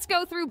 Let's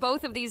go through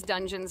both of these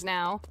dungeons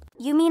now.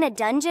 You mean a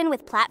dungeon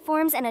with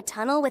platforms and a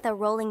tunnel with a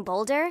rolling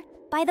boulder?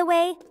 By the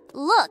way,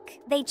 look,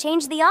 they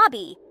changed the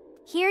obby.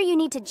 Here you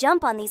need to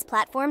jump on these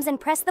platforms and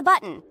press the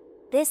button.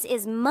 This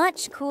is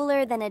much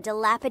cooler than a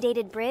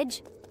dilapidated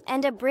bridge,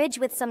 and a bridge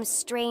with some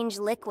strange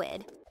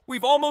liquid.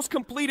 We've almost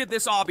completed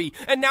this obby,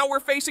 and now we're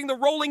facing the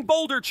Rolling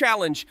Boulder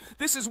Challenge.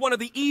 This is one of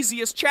the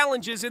easiest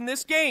challenges in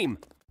this game.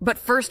 But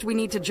first we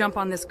need to jump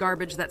on this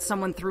garbage that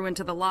someone threw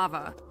into the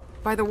lava.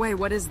 By the way,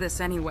 what is this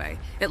anyway?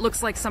 It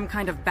looks like some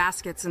kind of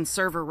baskets and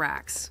server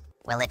racks.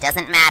 Well, it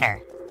doesn't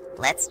matter.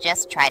 Let's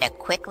just try to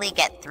quickly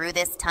get through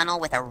this tunnel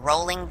with a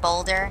rolling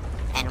boulder,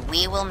 and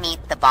we will meet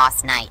the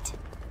boss knight.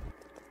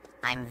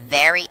 I'm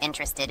very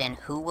interested in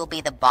who will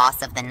be the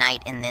boss of the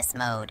night in this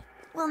mode.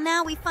 Well,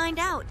 now we find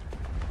out.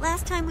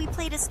 Last time we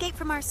played Escape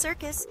from our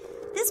circus,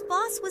 this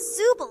boss was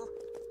Zubul.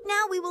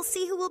 Now we will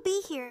see who will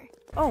be here.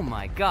 Oh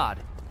my god.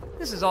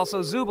 This is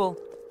also Zubul.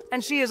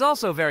 And she is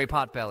also very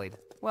pot-bellied.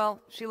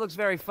 Well, she looks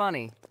very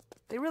funny.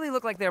 They really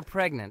look like they're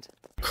pregnant.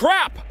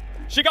 Crap!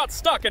 She got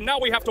stuck, and now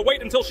we have to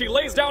wait until she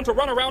lays down to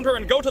run around her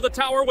and go to the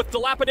tower with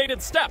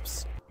dilapidated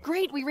steps.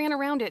 Great, we ran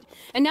around it.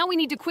 And now we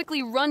need to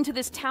quickly run to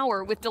this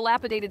tower with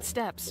dilapidated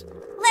steps.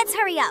 Let's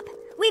hurry up.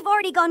 We've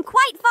already gone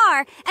quite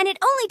far, and it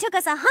only took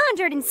us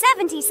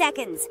 170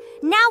 seconds.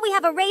 Now we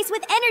have a race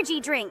with energy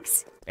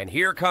drinks. And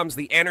here comes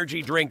the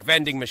energy drink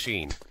vending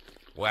machine.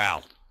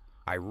 Wow,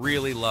 I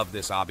really love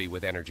this obby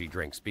with energy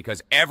drinks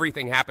because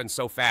everything happens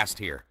so fast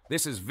here.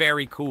 This is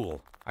very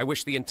cool. I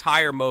wish the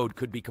entire mode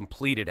could be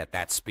completed at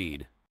that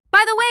speed.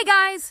 By the way,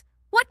 guys,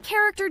 what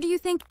character do you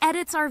think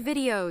edits our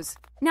videos?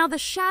 Now the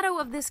shadow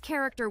of this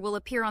character will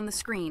appear on the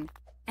screen.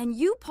 And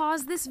you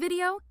pause this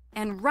video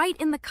and write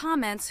in the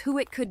comments who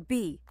it could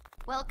be.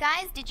 Well,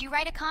 guys, did you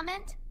write a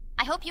comment?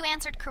 I hope you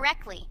answered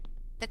correctly.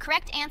 The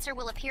correct answer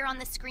will appear on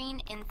the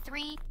screen in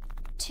 3,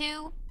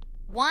 2,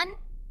 1,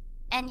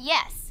 and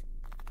yes,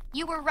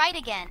 you were right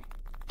again.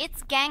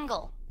 It's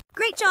Gangle.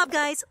 Great job,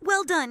 guys.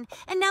 Well done.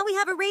 And now we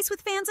have a race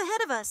with fans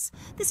ahead of us.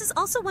 This is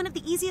also one of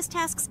the easiest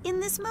tasks in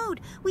this mode.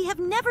 We have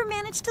never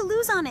managed to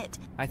lose on it.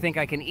 I think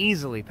I can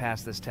easily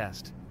pass this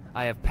test.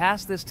 I have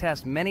passed this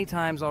test many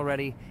times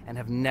already and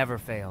have never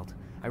failed.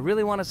 I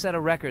really want to set a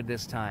record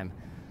this time.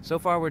 So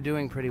far, we're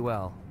doing pretty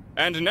well.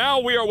 And now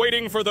we are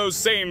waiting for those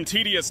same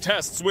tedious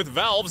tests with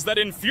valves that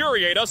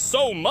infuriate us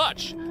so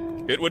much.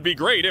 It would be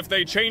great if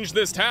they changed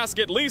this task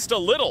at least a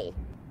little.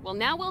 Well,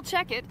 now we'll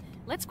check it.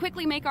 Let's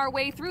quickly make our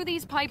way through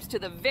these pipes to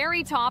the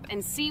very top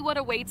and see what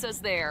awaits us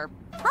there.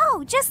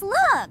 Oh, just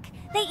look!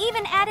 They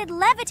even added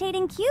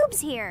levitating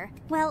cubes here.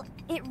 Well,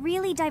 it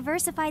really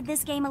diversified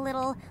this game a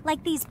little,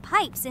 like these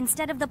pipes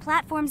instead of the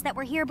platforms that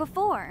were here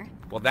before.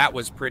 Well, that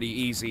was pretty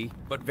easy,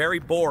 but very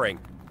boring.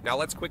 Now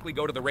let's quickly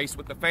go to the race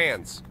with the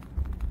fans.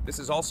 This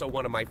is also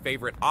one of my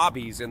favorite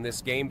obbies in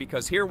this game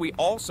because here we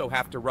also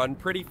have to run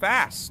pretty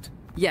fast.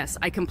 Yes,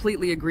 I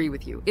completely agree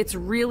with you. It's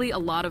really a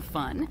lot of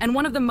fun, and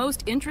one of the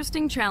most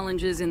interesting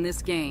challenges in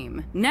this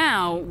game.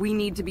 Now, we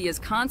need to be as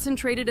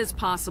concentrated as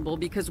possible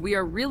because we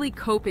are really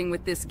coping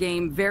with this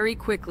game very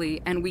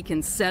quickly, and we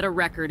can set a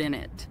record in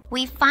it.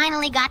 We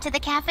finally got to the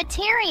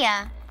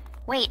cafeteria.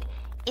 Wait,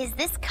 is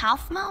this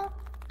Kaufmo?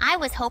 I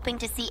was hoping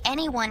to see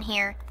anyone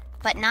here,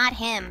 but not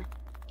him.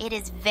 It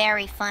is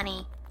very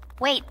funny.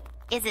 Wait,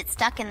 is it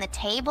stuck in the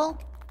table?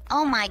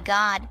 Oh my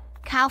god,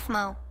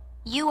 Kaufmo.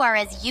 You are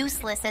as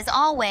useless as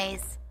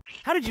always.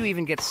 How did you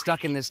even get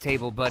stuck in this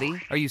table,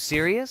 buddy? Are you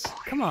serious?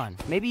 Come on,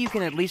 maybe you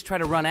can at least try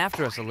to run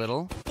after us a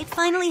little. It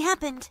finally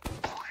happened.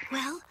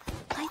 Well,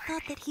 I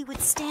thought that he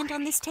would stand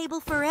on this table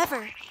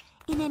forever.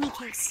 In any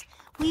case,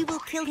 we will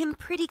kill him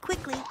pretty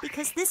quickly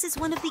because this is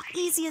one of the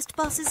easiest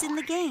bosses in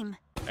the game.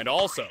 And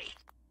also,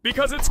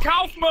 because it's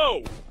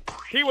Kaufmo!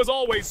 He was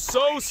always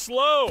so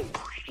slow!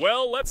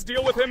 Well, let's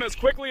deal with him as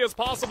quickly as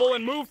possible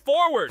and move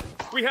forward!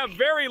 We have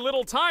very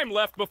little time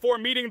left before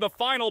meeting the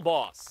final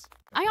boss.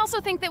 I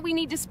also think that we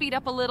need to speed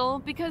up a little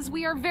because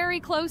we are very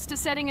close to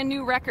setting a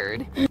new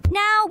record.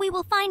 Now we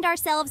will find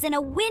ourselves in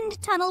a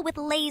wind tunnel with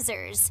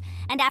lasers.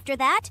 And after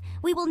that,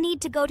 we will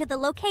need to go to the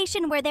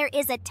location where there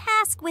is a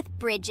task with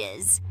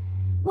bridges.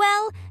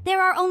 Well,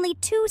 there are only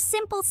 2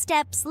 simple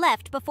steps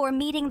left before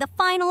meeting the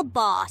final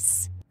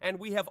boss. And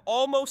we have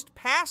almost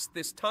passed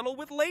this tunnel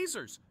with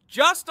lasers.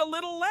 Just a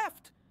little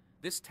left.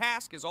 This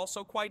task is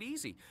also quite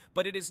easy,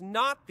 but it is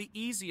not the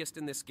easiest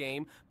in this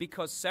game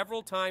because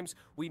several times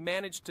we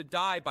managed to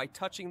die by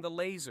touching the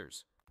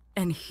lasers.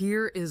 And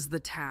here is the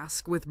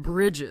task with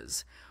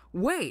bridges.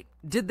 Wait,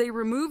 did they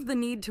remove the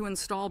need to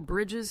install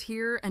bridges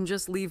here and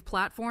just leave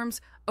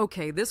platforms?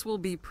 Okay, this will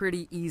be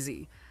pretty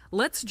easy.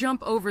 Let's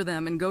jump over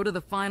them and go to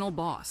the final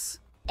boss.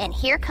 And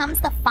here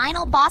comes the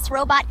final boss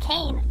robot,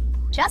 Kane.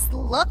 Just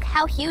look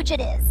how huge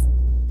it is.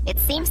 It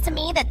seems to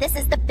me that this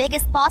is the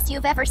biggest boss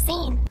you've ever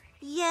seen.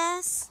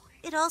 Yes,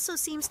 it also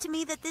seems to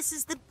me that this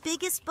is the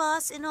biggest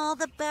boss in all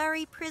the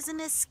Barry prison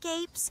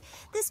escapes.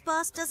 This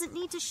boss doesn't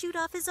need to shoot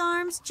off his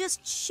arms,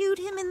 just shoot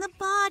him in the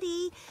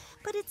body.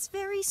 But it's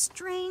very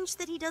strange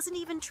that he doesn't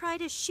even try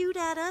to shoot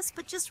at us,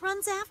 but just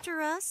runs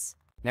after us.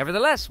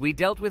 Nevertheless, we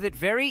dealt with it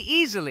very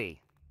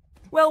easily.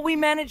 Well, we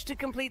managed to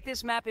complete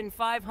this map in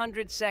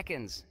 500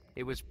 seconds.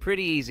 It was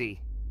pretty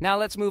easy. Now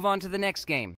let's move on to the next game.